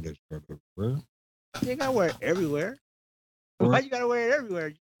can't wear that shirt everywhere. You ain't gotta wear it everywhere. Why you gotta wear it everywhere?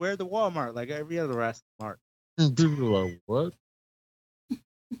 You wear the Walmart like every other wrestling mart. And people are like, what?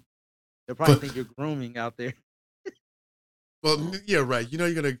 They'll probably think you're grooming out there. Well, yeah, right. You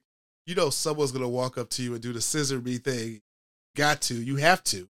know someone's gonna walk up to you and do the scissor me thing. Got to. You have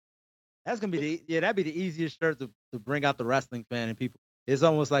to. That's gonna be that'd be the easiest shirt to bring out the wrestling fan and people. It's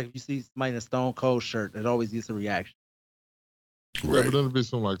almost like if you see somebody in a Stone Cold shirt, it always gets a reaction. Right. Yeah, but then it'll be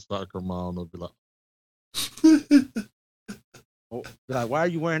some like soccer mom. They'll be like, oh, like, why are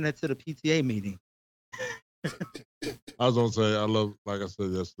you wearing that to the PTA meeting? I was gonna say, I love, like I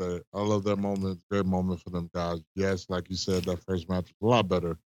said yesterday, I love that moment. Great moment for them guys. Yes, like you said, that first match was a lot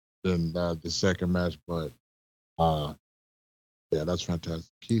better than the second match, but yeah, that's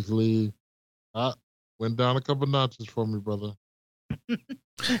fantastic. Keith Lee went down a couple notches for me, brother.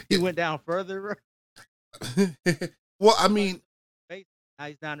 He went down further. Well, I mean, now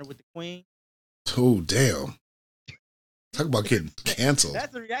he's down there with the Queen. Oh, damn. Talk about getting canceled.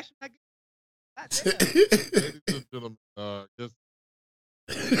 That's the reaction I get. Ladies and gentlemen,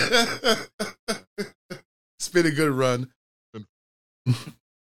 it's been a good run.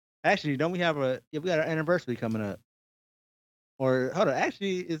 Actually, don't we have we got our anniversary coming up? Or hold on,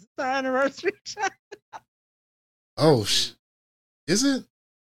 actually, is this our anniversary? Oh, is it?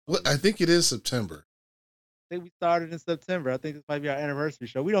 Well, I think it is September. I think we started in September. I think this might be our anniversary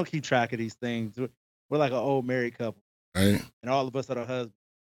show. We don't keep track of these things. We're like an old married couple, right? And all of us are the husbands.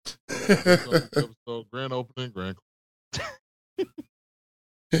 So grand opening, grand. Good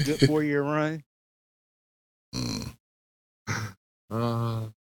 4-year run.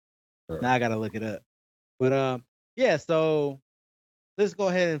 Now I gotta look it up. But yeah. So let's go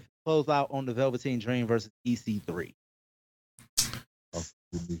ahead and close out on the Velveteen Dream versus EC3.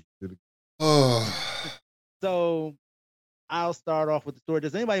 Oh. So I'll start off with the story.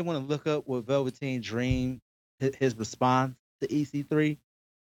 Does anybody want to look up what Velveteen Dream, his response to EC3?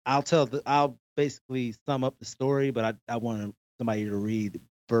 I'll basically sum up the story, but I want somebody to read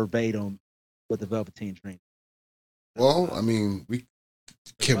verbatim what the Velveteen Dream. Well, I mean, we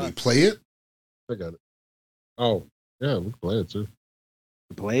play it? I got it. Oh, yeah, we can play it too.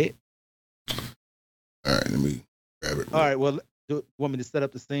 Play it? All right, let me grab it. All right, well, do you want me to set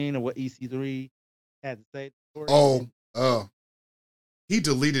up the scene of what EC3 had to say? He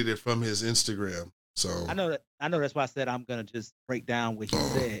deleted it from his Instagram. So I know that's why I said I'm gonna just break down what he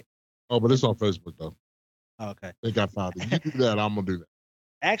said. Oh, but it's on Facebook though. Okay. They got found. If you do that, I'm gonna do that.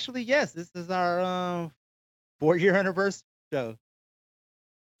 Actually, yes, this is our 4-year anniversary show.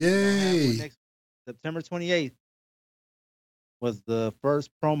 Yay! Next September 28th was the first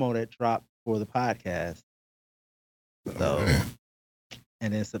promo that dropped for the podcast. So,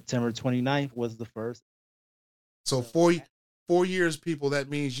 and then September 29th was the first. So 4 years, people, that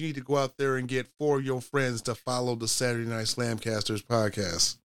means you need to go out there and get 4 of your friends to follow the Saturday Night Slamcasters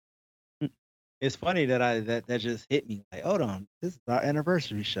podcast. It's funny that just hit me. Like, hold on, this is our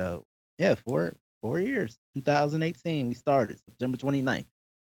anniversary show. Yeah, 4 years. 2018, we started September 29th.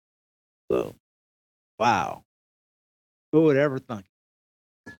 So, wow. Who would ever think?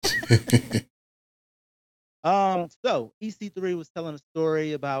 So EC3 was telling a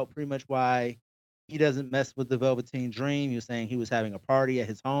story about pretty much why he doesn't mess with the Velveteen Dream. He was saying he was having a party at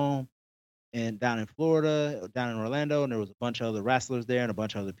his home and down in Florida, down in Orlando, and there was a bunch of other wrestlers there and a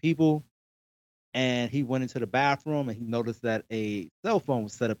bunch of other people. And he went into the bathroom and he noticed that a cell phone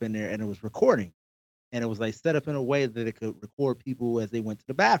was set up in there and it was recording. And it was like set up in a way that it could record people as they went to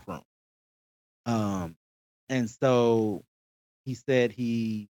the bathroom. And so he said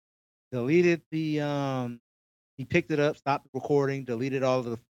he deleted he picked it up, stopped the recording, deleted all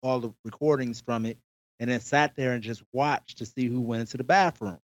the recordings from it, and then sat there and just watched to see who went into the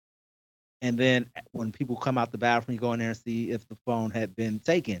bathroom. And then when people come out the bathroom, you go in there and see if the phone had been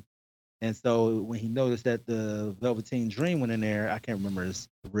taken. And so when he noticed that the Velveteen Dream went in there, I can't remember his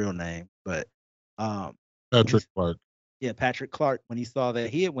real name, but Patrick Clark. Yeah, Patrick Clark, when he saw that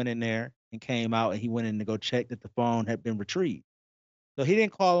he had went in there and came out and he went in to go check that the phone had been retrieved. So he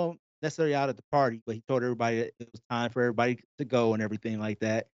didn't call him necessarily out at the party, but he told everybody that it was time for everybody to go and everything like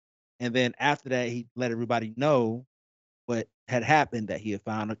that. And then after that, he let everybody know what had happened, that he had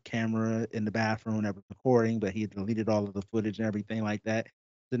found a camera in the bathroom that was recording, but he had deleted all of the footage and everything like that.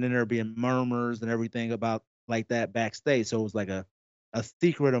 And then there being murmurs and everything about like that backstage. So it was like a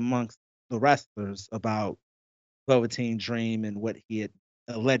secret amongst the wrestlers about Velveteen Dream and what he had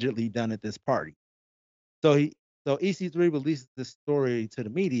allegedly done at this party. So EC3 releases this story to the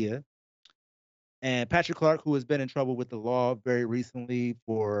media, and Patrick Clark, who has been in trouble with the law very recently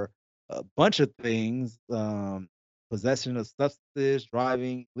for a bunch of things, possession of substances,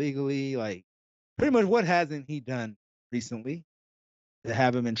 driving legally, like pretty much what hasn't he done recently to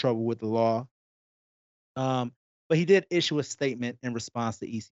have him in trouble with the law? But he did issue a statement in response to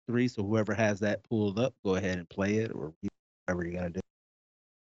EC3. So whoever has that pulled up, go ahead and play it or whatever you're gonna do.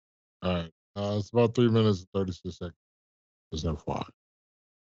 All right. It's about 3 minutes and 36 seconds. Is that far?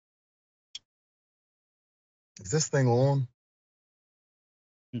 Is this thing on?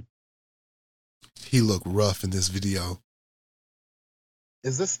 He looked rough in this video.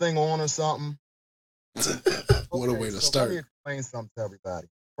 Is this thing on or something? What a way to so start. Let me explain something to everybody.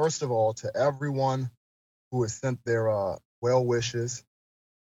 First of all, to everyone who has sent their well wishes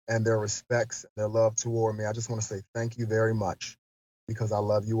and their respects and their love toward me, I just want to say thank you very much, because I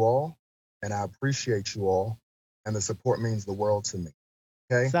love you all and I appreciate you all, and the support means the world to me.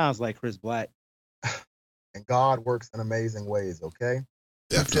 Okay? Sounds like Chris Black. And God works in amazing ways, okay?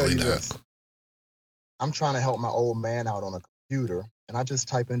 Definitely not. This. I'm trying to help my old man out on a computer, and I just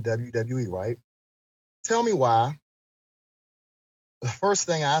type in WWE, right? Tell me why. The first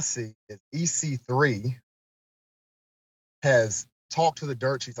thing I see is EC3 has talked to the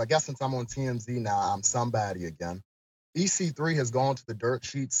dirt sheets. I guess since I'm on TMZ now, I'm somebody again. EC3 has gone to the dirt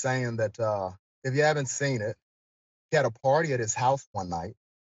sheets saying that if you haven't seen it, he had a party at his house one night.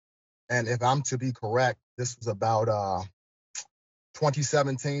 And if I'm to be correct, this was about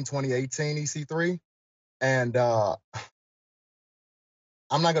 2017, 2018 EC3. And I'm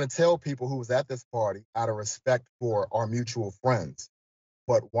not going to tell people who was at this party out of respect for our mutual friends.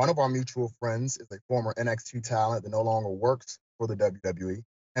 But one of our mutual friends is a former NXT talent that no longer works for the WWE.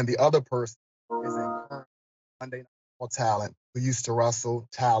 And the other person is a current Monday Night Raw talent who used to wrestle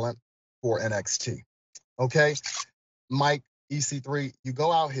talent for NXT. Okay? Mike, EC3, you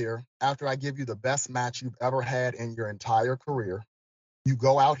go out here after I give you the best match you've ever had in your entire career. You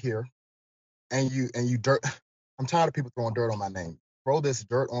go out here and you dirt. I'm tired of people throwing dirt on my name. Throw this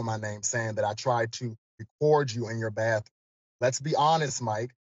dirt on my name saying that I tried to record you in your bathroom. Let's be honest,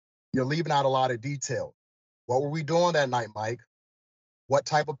 Mike. You're leaving out a lot of detail. What were we doing that night, Mike? What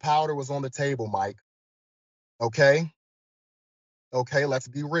type of powder was on the table, Mike? Okay? Okay, let's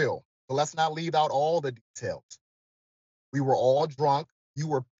be real. So let's not leave out all the details. We were all drunk. You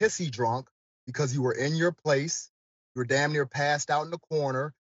were pissy drunk because you were in your place. You were damn near passed out in the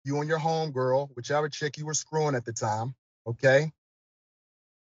corner. You and your homegirl, whichever chick you were screwing at the time, okay?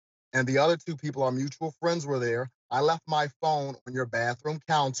 And the other two people, our mutual friends, were there. I left my phone on your bathroom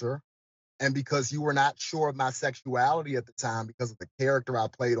counter. And because you were not sure of my sexuality at the time because of the character I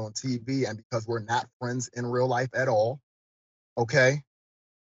played on TV and because we're not friends in real life at all, okay?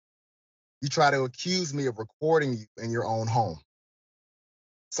 You try to accuse me of recording you in your own home.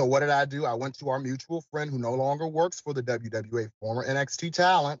 So what did I do? I went to our mutual friend who no longer works for the WWE, former NXT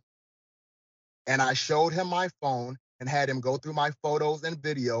talent, and I showed him my phone and had him go through my photos and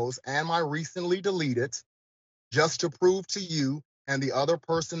videos and my recently deleted just to prove to you and the other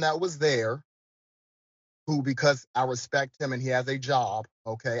person that was there, who, because I respect him and he has a job,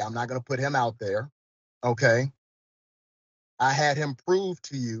 okay, I'm not going to put him out there, okay, I had him prove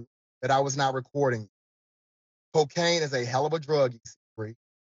to you that I was not recording. Cocaine is a hell of a drug, EC3.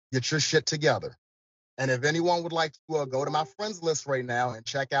 Get your shit together. And if anyone would like to go to my friends list right now and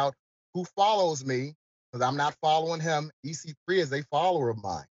check out who follows me, because I'm not following him, EC3 is a follower of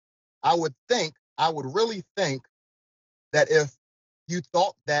mine. I would really think that if you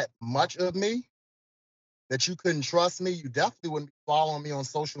thought that much of me, that you couldn't trust me, you definitely wouldn't be following me on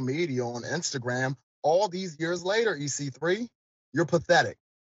social media, on Instagram, all these years later, EC3. You're pathetic.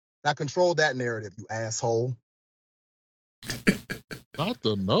 Now control that narrative, you asshole. Not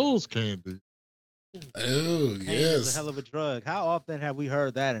the nose candy. Oh, Pain yes. is a hell of a drug. How often have we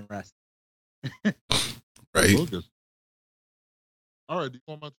heard that in wrestling? Right. Lucas. All right, do you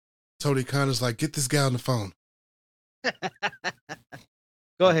want my Tony Khan is like, get this guy on the phone.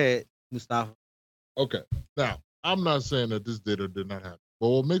 Go ahead, Mustafa. Okay. Now, I'm not saying that this did or did not happen. But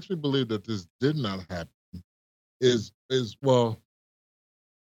what makes me believe that this did not happen is well.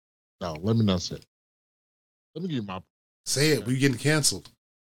 No, let me not say it. Let me give you my. Say it. We getting canceled.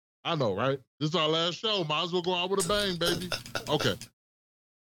 I know, right? This is our last show. Might as well go out with a bang, baby. Okay.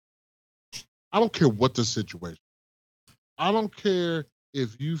 I don't care what the situation. I don't care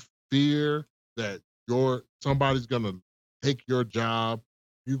if you fear that somebody's gonna take your job,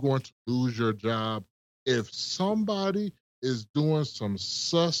 you're going to lose your job. If somebody is doing some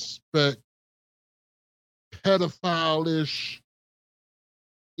suspect, pedophile-ish,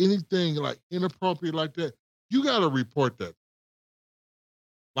 anything like inappropriate like that, you gotta report that.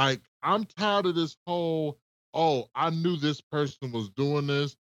 Like, I'm tired of this whole, oh, I knew this person was doing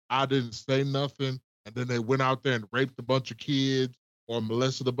this. I didn't say nothing. And then they went out there and raped a bunch of kids or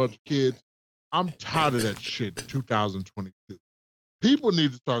molested a bunch of kids. I'm tired of that shit in 2022. People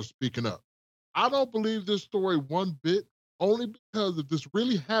need to start speaking up. I don't believe this story one bit, only because if this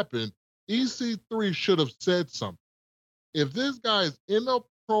really happened, EC3 should have said something. If this guy is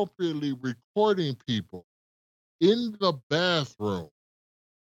inappropriately recording people in the bathroom,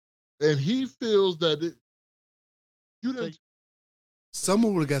 and he feels that you didn't.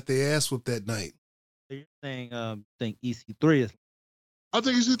 Someone would have got their ass whooped that night. So you're saying, think EC3 is? I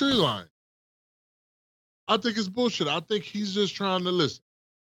think EC3 is lying. I think it's bullshit. I think he's just trying to listen.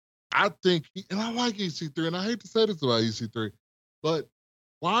 I think, and I like EC3, and I hate to say this about EC3, but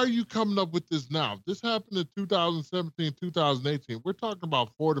why are you coming up with this now? If this happened in 2017, 2018, we're talking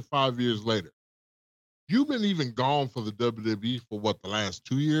about 4 to 5 years later. You've been even gone for the WWE for what, the last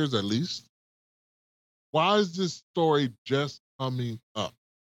 2 years at least? Why is this story just coming up?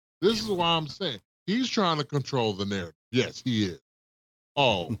 This is why I'm saying he's trying to control the narrative. Yes, he is.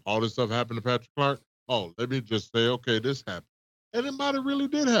 Oh, all this stuff happened to Patrick Clark? Oh, let me just say, okay, this happened. And it might have really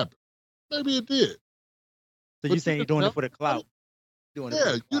did happen. Maybe it did. So you're saying you're doing it for the clout? Doing it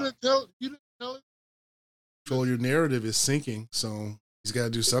for the clout. You didn't tell it. So your narrative is sinking, so he's got to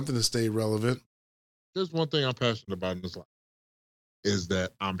do something to stay relevant. There's one thing I'm passionate about in this life, is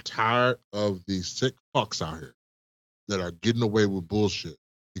that I'm tired of these sick fucks out here that are getting away with bullshit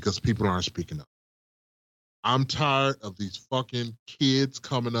because people aren't speaking up. I'm tired of these fucking kids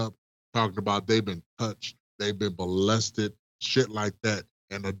coming up talking about they've been touched, they've been molested, shit like that,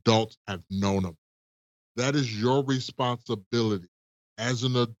 and adults have known them. That is your responsibility as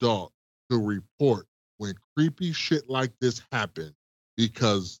an adult to report when creepy shit like this happens,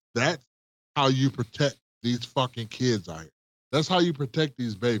 because that's how you protect these fucking kids out here. That's how you protect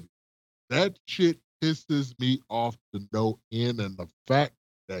these babies. That shit pisses me off to no end, and the fact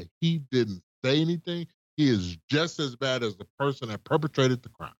that he didn't say anything, he is just as bad as the person that perpetrated the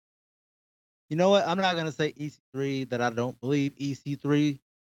crime. You know what? I'm not going to say EC3 that I don't believe EC3.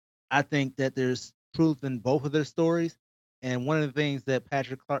 I think that there's truth in both of their stories. And one of the things that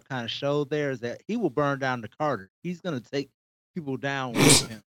Patrick Clark kind of showed there is that he will burn down the Carter. He's going to take people down with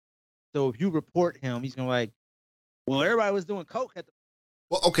him. So if you report him, he's going to like, well, everybody was doing coke at the.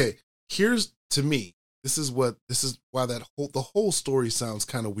 Well, okay. Here's, to me, this is why the whole story sounds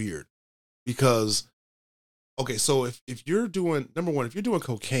kind of weird, because, okay, so if you're doing, number one, if you're doing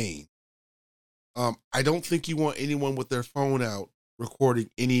cocaine, I don't think you want anyone with their phone out recording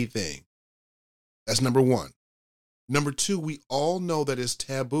anything. That's number one. Number two, we all know that it's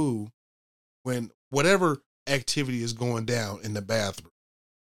taboo when whatever activity is going down in the bathroom.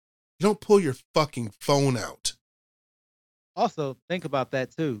 You don't pull your fucking phone out. Also, think about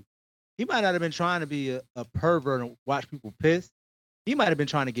that too. He might not have been trying to be a pervert and watch people piss. He might have been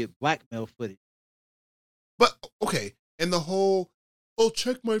trying to get blackmail footage. But, okay, and the whole, oh,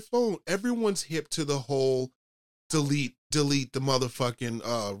 check my phone. Everyone's hip to the whole delete the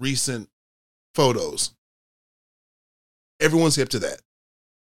motherfucking recent photos. Everyone's hip to that.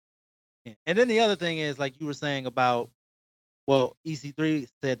 And then the other thing is, like you were saying about, well, EC3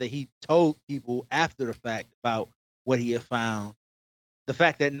 said that he told people after the fact about what he had found. The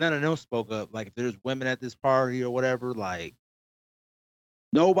fact that none of them spoke up, like if there's women at this party or whatever, like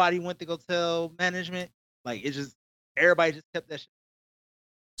nobody went to go tell management. Like it just, everybody just kept that shit.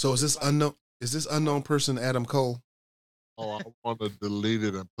 So is this unknown person Adam Cole? Oh, I want to delete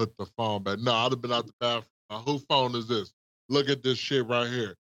it and put the phone back. No, I'd have been out the bathroom. Now, whose phone is this? Look at this shit right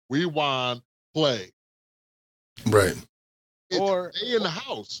here. Rewind, play. Right. Or they in the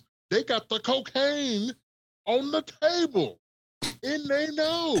house. They got the cocaine on the table in their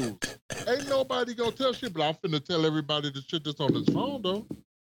nose. Ain't nobody gonna tell shit, but I'm finna tell everybody the shit that's on this phone, though.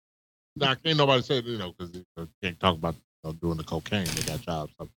 Now, can't nobody say, because they can't talk about doing the cocaine. They got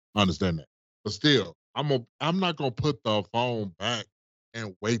jobs. I understand that. But still, I'm not gonna put the phone back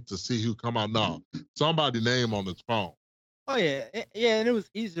and wait to see who come out. No, somebody name on this phone. Oh yeah, yeah, and it was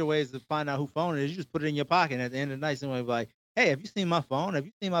easier ways to find out who phone it is. You just put it in your pocket, and at the end of the night, someone would be like, "Hey, have you seen my phone? Have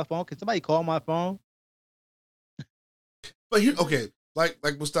you seen my phone? Can somebody call my phone?" But here, okay, like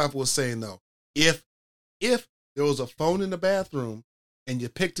Mustafa was saying though, if there was a phone in the bathroom and you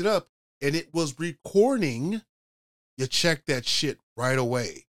picked it up and it was recording, you check that shit right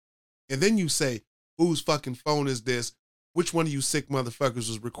away, and then you say, "Whose fucking phone is this? Which one of you sick motherfuckers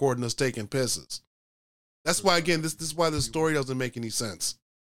was recording us taking pisses?" That's why, again, this is why the story doesn't make any sense.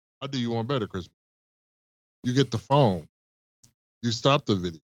 I'll do you one better, Chris. You get the phone. You stop the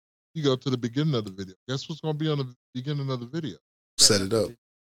video. You go to the beginning of the video. Guess what's going to be on the beginning of the video? Set it up.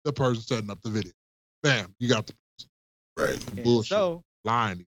 The person setting up the video. Bam, you got the person. Right. Yeah, Bullshit. So,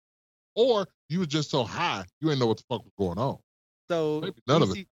 Lying. Or you was just so high, you ain't know what the fuck was going on. Maybe none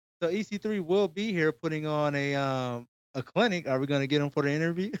of it. So EC3 will be here putting on a clinic. Are we going to get him for the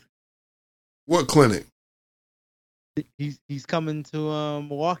interview? What clinic? He's coming to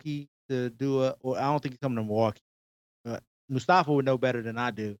Milwaukee to do or I don't think he's coming to Milwaukee. Mustafa would know better than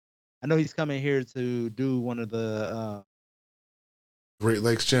I do. I know he's coming here to do one of the Great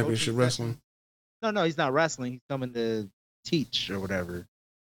Lakes Championship Wrestling. No, he's not wrestling. He's coming to teach or whatever.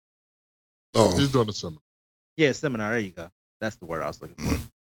 Oh, He's doing a seminar. Yeah, seminar. There you go. That's the word I was looking for.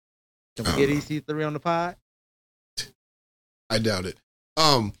 Can we get EC3 on the pod? I doubt it.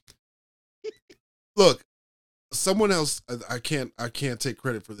 Look, someone else. I can't take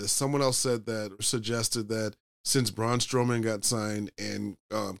credit for this. Someone else said that or suggested that since Braun Strowman got signed and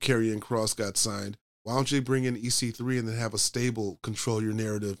Karrion Kross got signed, why don't you bring in EC3 and then have a stable control your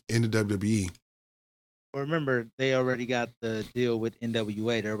narrative in the WWE? Well, remember, they already got the deal with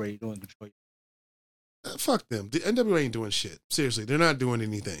NWA. They're already doing control. Fuck them. The NWA ain't doing shit. Seriously, they're not doing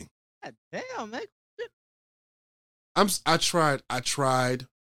anything. God damn, man. I tried.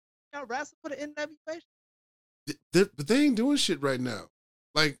 Y'all wrestling for the NWA? But they ain't doing shit right now.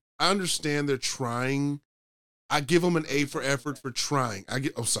 Like, I understand they're trying. I give them an A for effort for trying.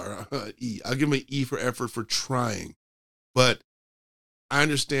 E. I'll give them an E for effort for trying. But I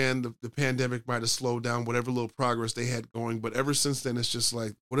understand the pandemic might have slowed down whatever little progress they had going. But ever since then, it's just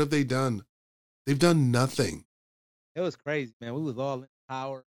like, what have they done? They've done nothing. It was crazy, man. We was all in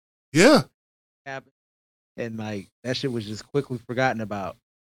power. Yeah. And like that shit was just quickly forgotten about.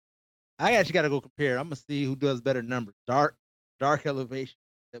 I actually got to go compare. I'm gonna see who does better numbers. Dark Elevation.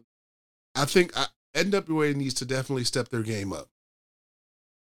 I think NWA needs to definitely step their game up.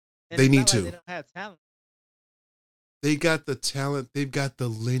 And they it's need not to. like they don't have talent. They got the talent. They've got the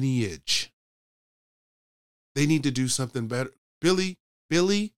lineage. They need to do something better. Billy,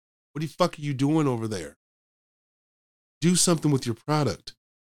 what the fuck are you doing over there? Do something with your product.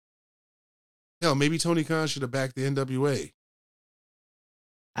 Hell, maybe Tony Khan should have backed the NWA.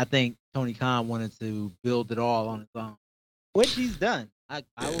 I think Tony Khan wanted to build it all on his own, which he's done. I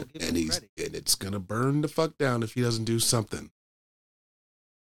will give him credit. And it's going to burn the fuck down if he doesn't do something.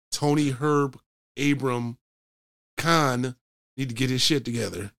 Tony Herb Abram Khan need to get his shit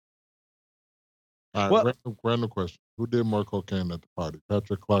together. All right, random question. Who did more cocaine at the party?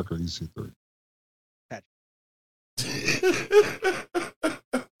 Patrick Clark or EC3?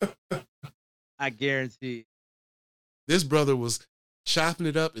 I guarantee. This brother was chopping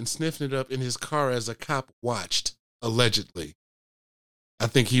it up and sniffing it up in his car as a cop watched, allegedly. I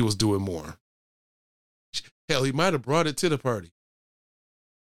think he was doing more. Hell, he might have brought it to the party.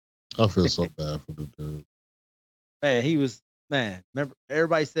 I feel so bad for the dude. Man, he was, remember,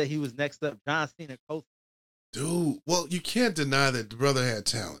 everybody said he was next up. John Cena, Coach. Dude, well, you can't deny that the brother had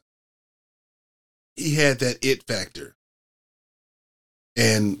talent. He had that it factor.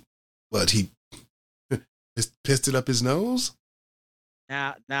 But he pissed it up his nose?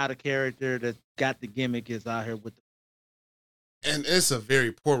 Now the character that got the gimmick is out here with And it's a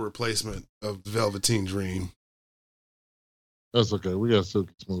very poor replacement of Velveteen Dream. That's okay. We got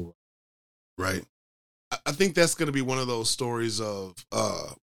Silky Smooth. Right. I think that's going to be one of those stories of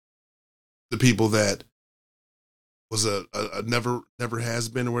the people that was a never has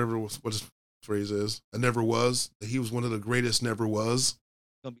been, or whatever what his phrase is. A never was. He was one of the greatest never was.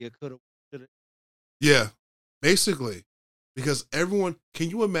 gonna be a coulda. Yeah, basically. Because everyone, can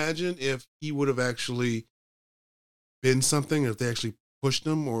you imagine if he would have actually been something, if they actually pushed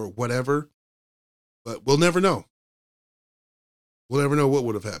him or whatever? But we'll never know. We'll never know what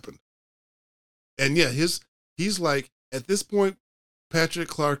would have happened. And yeah, he's like, at this point, Patrick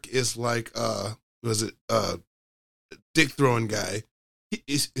Clark is like, dick throwing guy.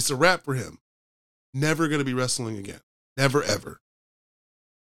 It's a wrap for him. Never going to be wrestling again. Never, ever.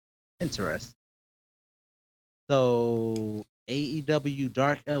 Interesting. So AEW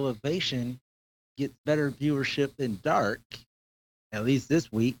Dark Elevation gets better viewership than Dark, at least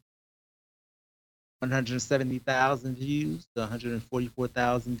this week. 170,000 views to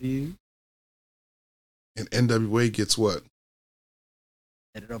 144,000 views. And NWA gets what?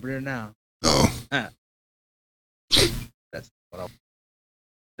 Head it over there now. Oh.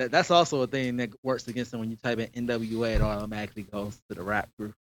 That's also a thing that works against them when you type in NWA. It automatically goes to the rap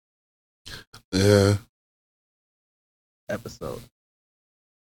group Yeah. episode.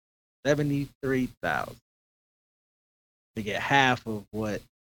 73,000 to get half of what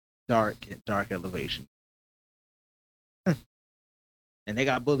Dark Elevation. And they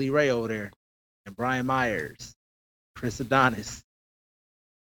got Bully Ray over there, and Brian Myers, Chris Adonis,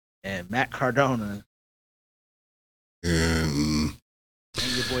 and Matt Cardona, And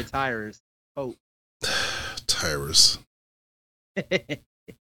your boy Tyrus. Oh, Tyrus. your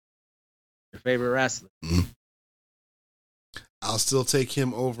favorite wrestler. Mm-hmm. I'll still take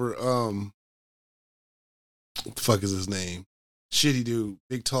him over. What the fuck is his name? Shitty dude,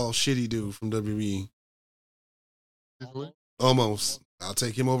 big tall shitty dude from WWE. Almost. I'll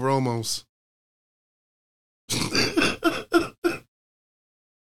take him over almost.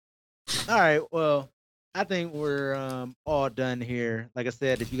 All right, well, I think we're all done here. Like I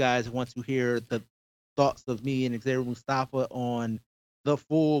said, if you guys want to hear the thoughts of me and Xavier Mustafa on the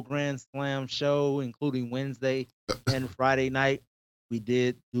full Grand Slam show, including Wednesday and Friday night, we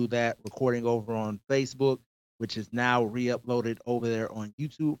did do that recording over on Facebook, which is now re-uploaded over there on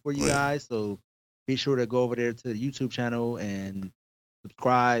YouTube for you guys. So be sure to go over there to the YouTube channel and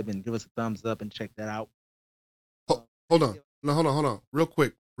subscribe and give us a thumbs up and check that out. Hold on. No, hold on. Real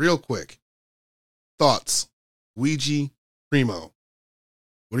quick. Thoughts. Ouija Primo.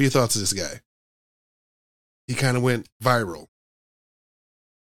 What are your thoughts of this guy? He kind of went viral.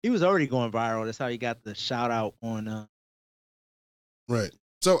 He was already going viral. That's how he got the shout out on. Right.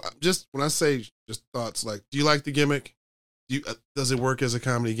 So just when I say just thoughts, like, do you like the gimmick? Does it work as a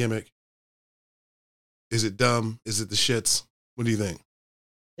comedy gimmick? Is it dumb? Is it the shits? What do you think?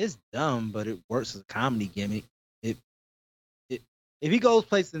 It's dumb, but it works as a comedy gimmick. If he goes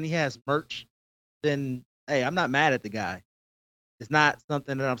places and he has merch, then hey, I'm not mad at the guy. It's not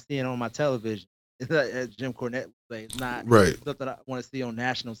something that I'm seeing on my television. It's not, as Jim Cornette would say, it's not something I want to see on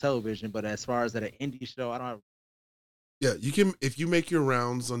national television. But as far as at an indie show, I don't have. Yeah, you can. If you make your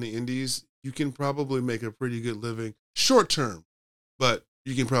rounds on the indies, you can probably make a pretty good living. Short term, but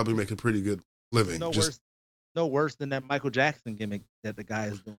you can probably make a pretty good living. No worse than that Michael Jackson gimmick that the guy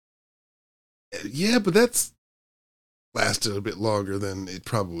is doing. Yeah, but that's lasted a bit longer than it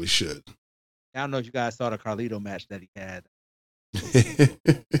probably should. I don't know if you guys saw the Carlito match that he had.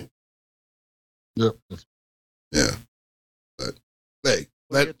 Yep. Yeah. But hey,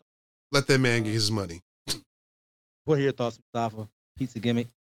 let that man get his money. What are your thoughts, Mustafa? Pizza gimmick?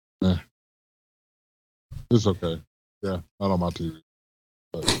 It's okay. Yeah, not on my TV.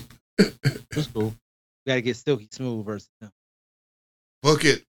 But it's cool. We got to get Silky Smooth versus him. Book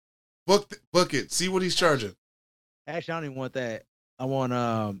it. Book it. See what he's charging. Actually, I don't even want that. I want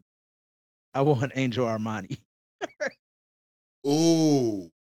Angel Armani. Ooh.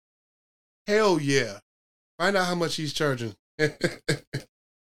 Hell yeah. Find out how much he's charging. Book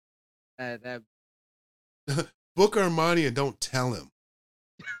Armani and don't tell him.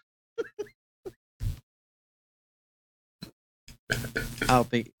 I don't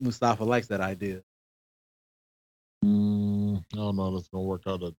think Mustafa likes that idea. I don't know if it's gonna work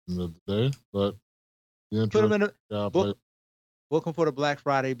out at the end of the day, but put him in book him for the Black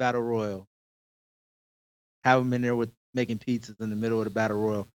Friday Battle Royal. Have him in there with making pizzas in the middle of the Battle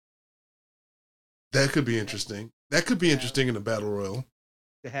Royal. That could be interesting. That could be interesting in the Battle Royal.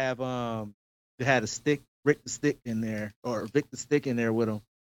 To have Rick the Stick in there, or Vic the Stick in there with him,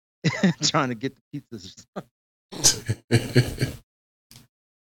 trying to get the pizzas.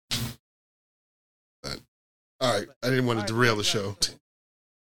 All right, I didn't want to derail the show.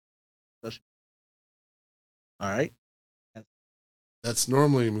 All right. That's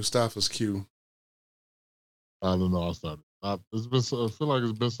normally Mustafa's cue. I don't know. I started. It's been. I feel like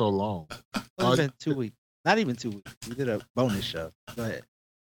it's been so long. It's been 2 weeks. Not even 2 weeks. We did a bonus show. Go ahead.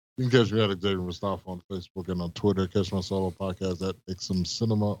 You can catch me at Xavier Mustafa on Facebook and on Twitter. Catch my solo podcast at Ixom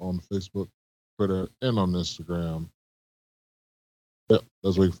Cinema on Facebook, Twitter, and on Instagram. Yep,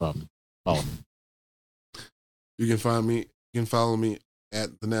 that's where you can find me. Follow me. You can find me. You can follow me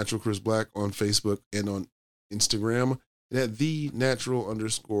at The Natural Chris Black on Facebook and on Instagram, and at _CB.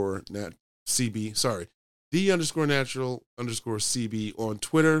 Sorry, _natural_CB on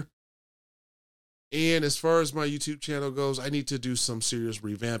Twitter. And as far as my YouTube channel goes, I need to do some serious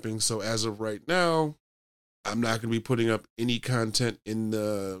revamping. So as of right now, I'm not going to be putting up any content in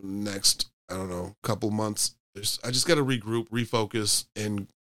the next, I don't know, couple months. I just got to regroup, refocus, and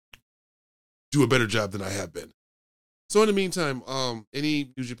do a better job than I have been. So in the meantime,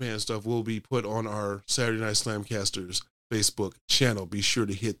 any New Japan stuff will be put on our Saturday Night Slamcasters Facebook channel. Be sure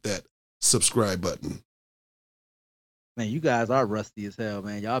to hit that subscribe button. Man, you guys are rusty as hell,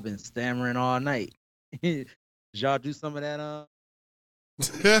 man. Y'all been stammering all night. Did y'all do some of that?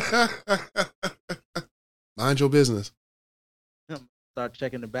 Mind your business. Start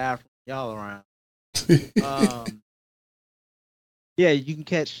checking the bathroom. Y'all around. Yeah, you can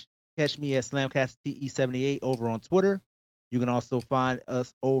catch me at Slamcast TE78 over on Twitter. You can also find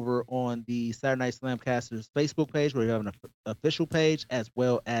us over on the Saturday Night Slamcasters Facebook page, where we have an official page as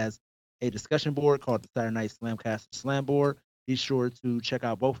well as a discussion board called the Saturday Night Slamcaster Slam Board. Be sure to check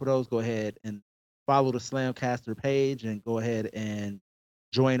out both of those. Go ahead and follow the Slamcaster page and go ahead and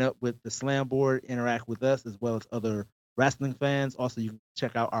join up with the Slam Board, interact with us as well as other wrestling fans. Also, you can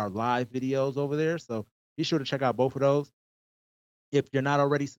check out our live videos over there. So be sure to check out both of those. If you're not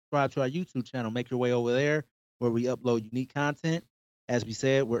already subscribed to our YouTube channel, make your way over there where we upload unique content. As we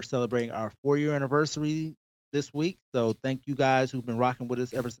said, we're celebrating our 4-year anniversary this week. So thank you guys who've been rocking with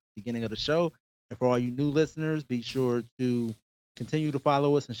us ever since the beginning of the show. And for all you new listeners, be sure to continue to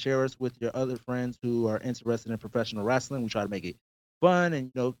follow us and share us with your other friends who are interested in professional wrestling. We try to make it fun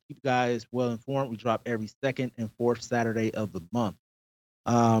and keep you guys well informed. We drop every second and fourth Saturday of the month.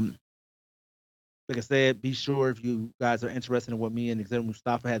 Like I said, be sure if you guys are interested in what me and Xavier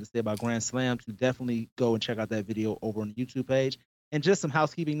Mustafa had to say about Grand Slam to definitely go and check out that video over on the YouTube page. And just some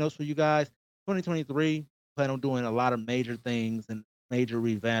housekeeping notes for you guys. 2023, plan on doing a lot of major things and major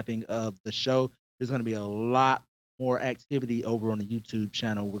revamping of the show. There's going to be a lot more activity over on the YouTube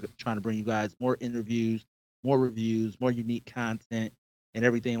channel. We're trying to bring you guys more interviews, more reviews, more unique content, and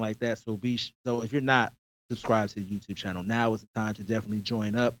everything like that. So if you're not subscribed to the YouTube channel, now is the time to definitely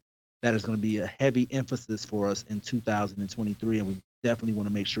join up. That is going to be a heavy emphasis for us in 2023, and we definitely want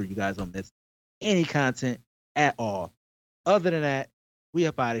to make sure you guys don't miss any content at all. Other than that, we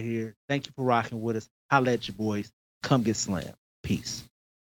up out of here. Thank you for rocking with us. Holla at your boys. Come get slammed. Peace.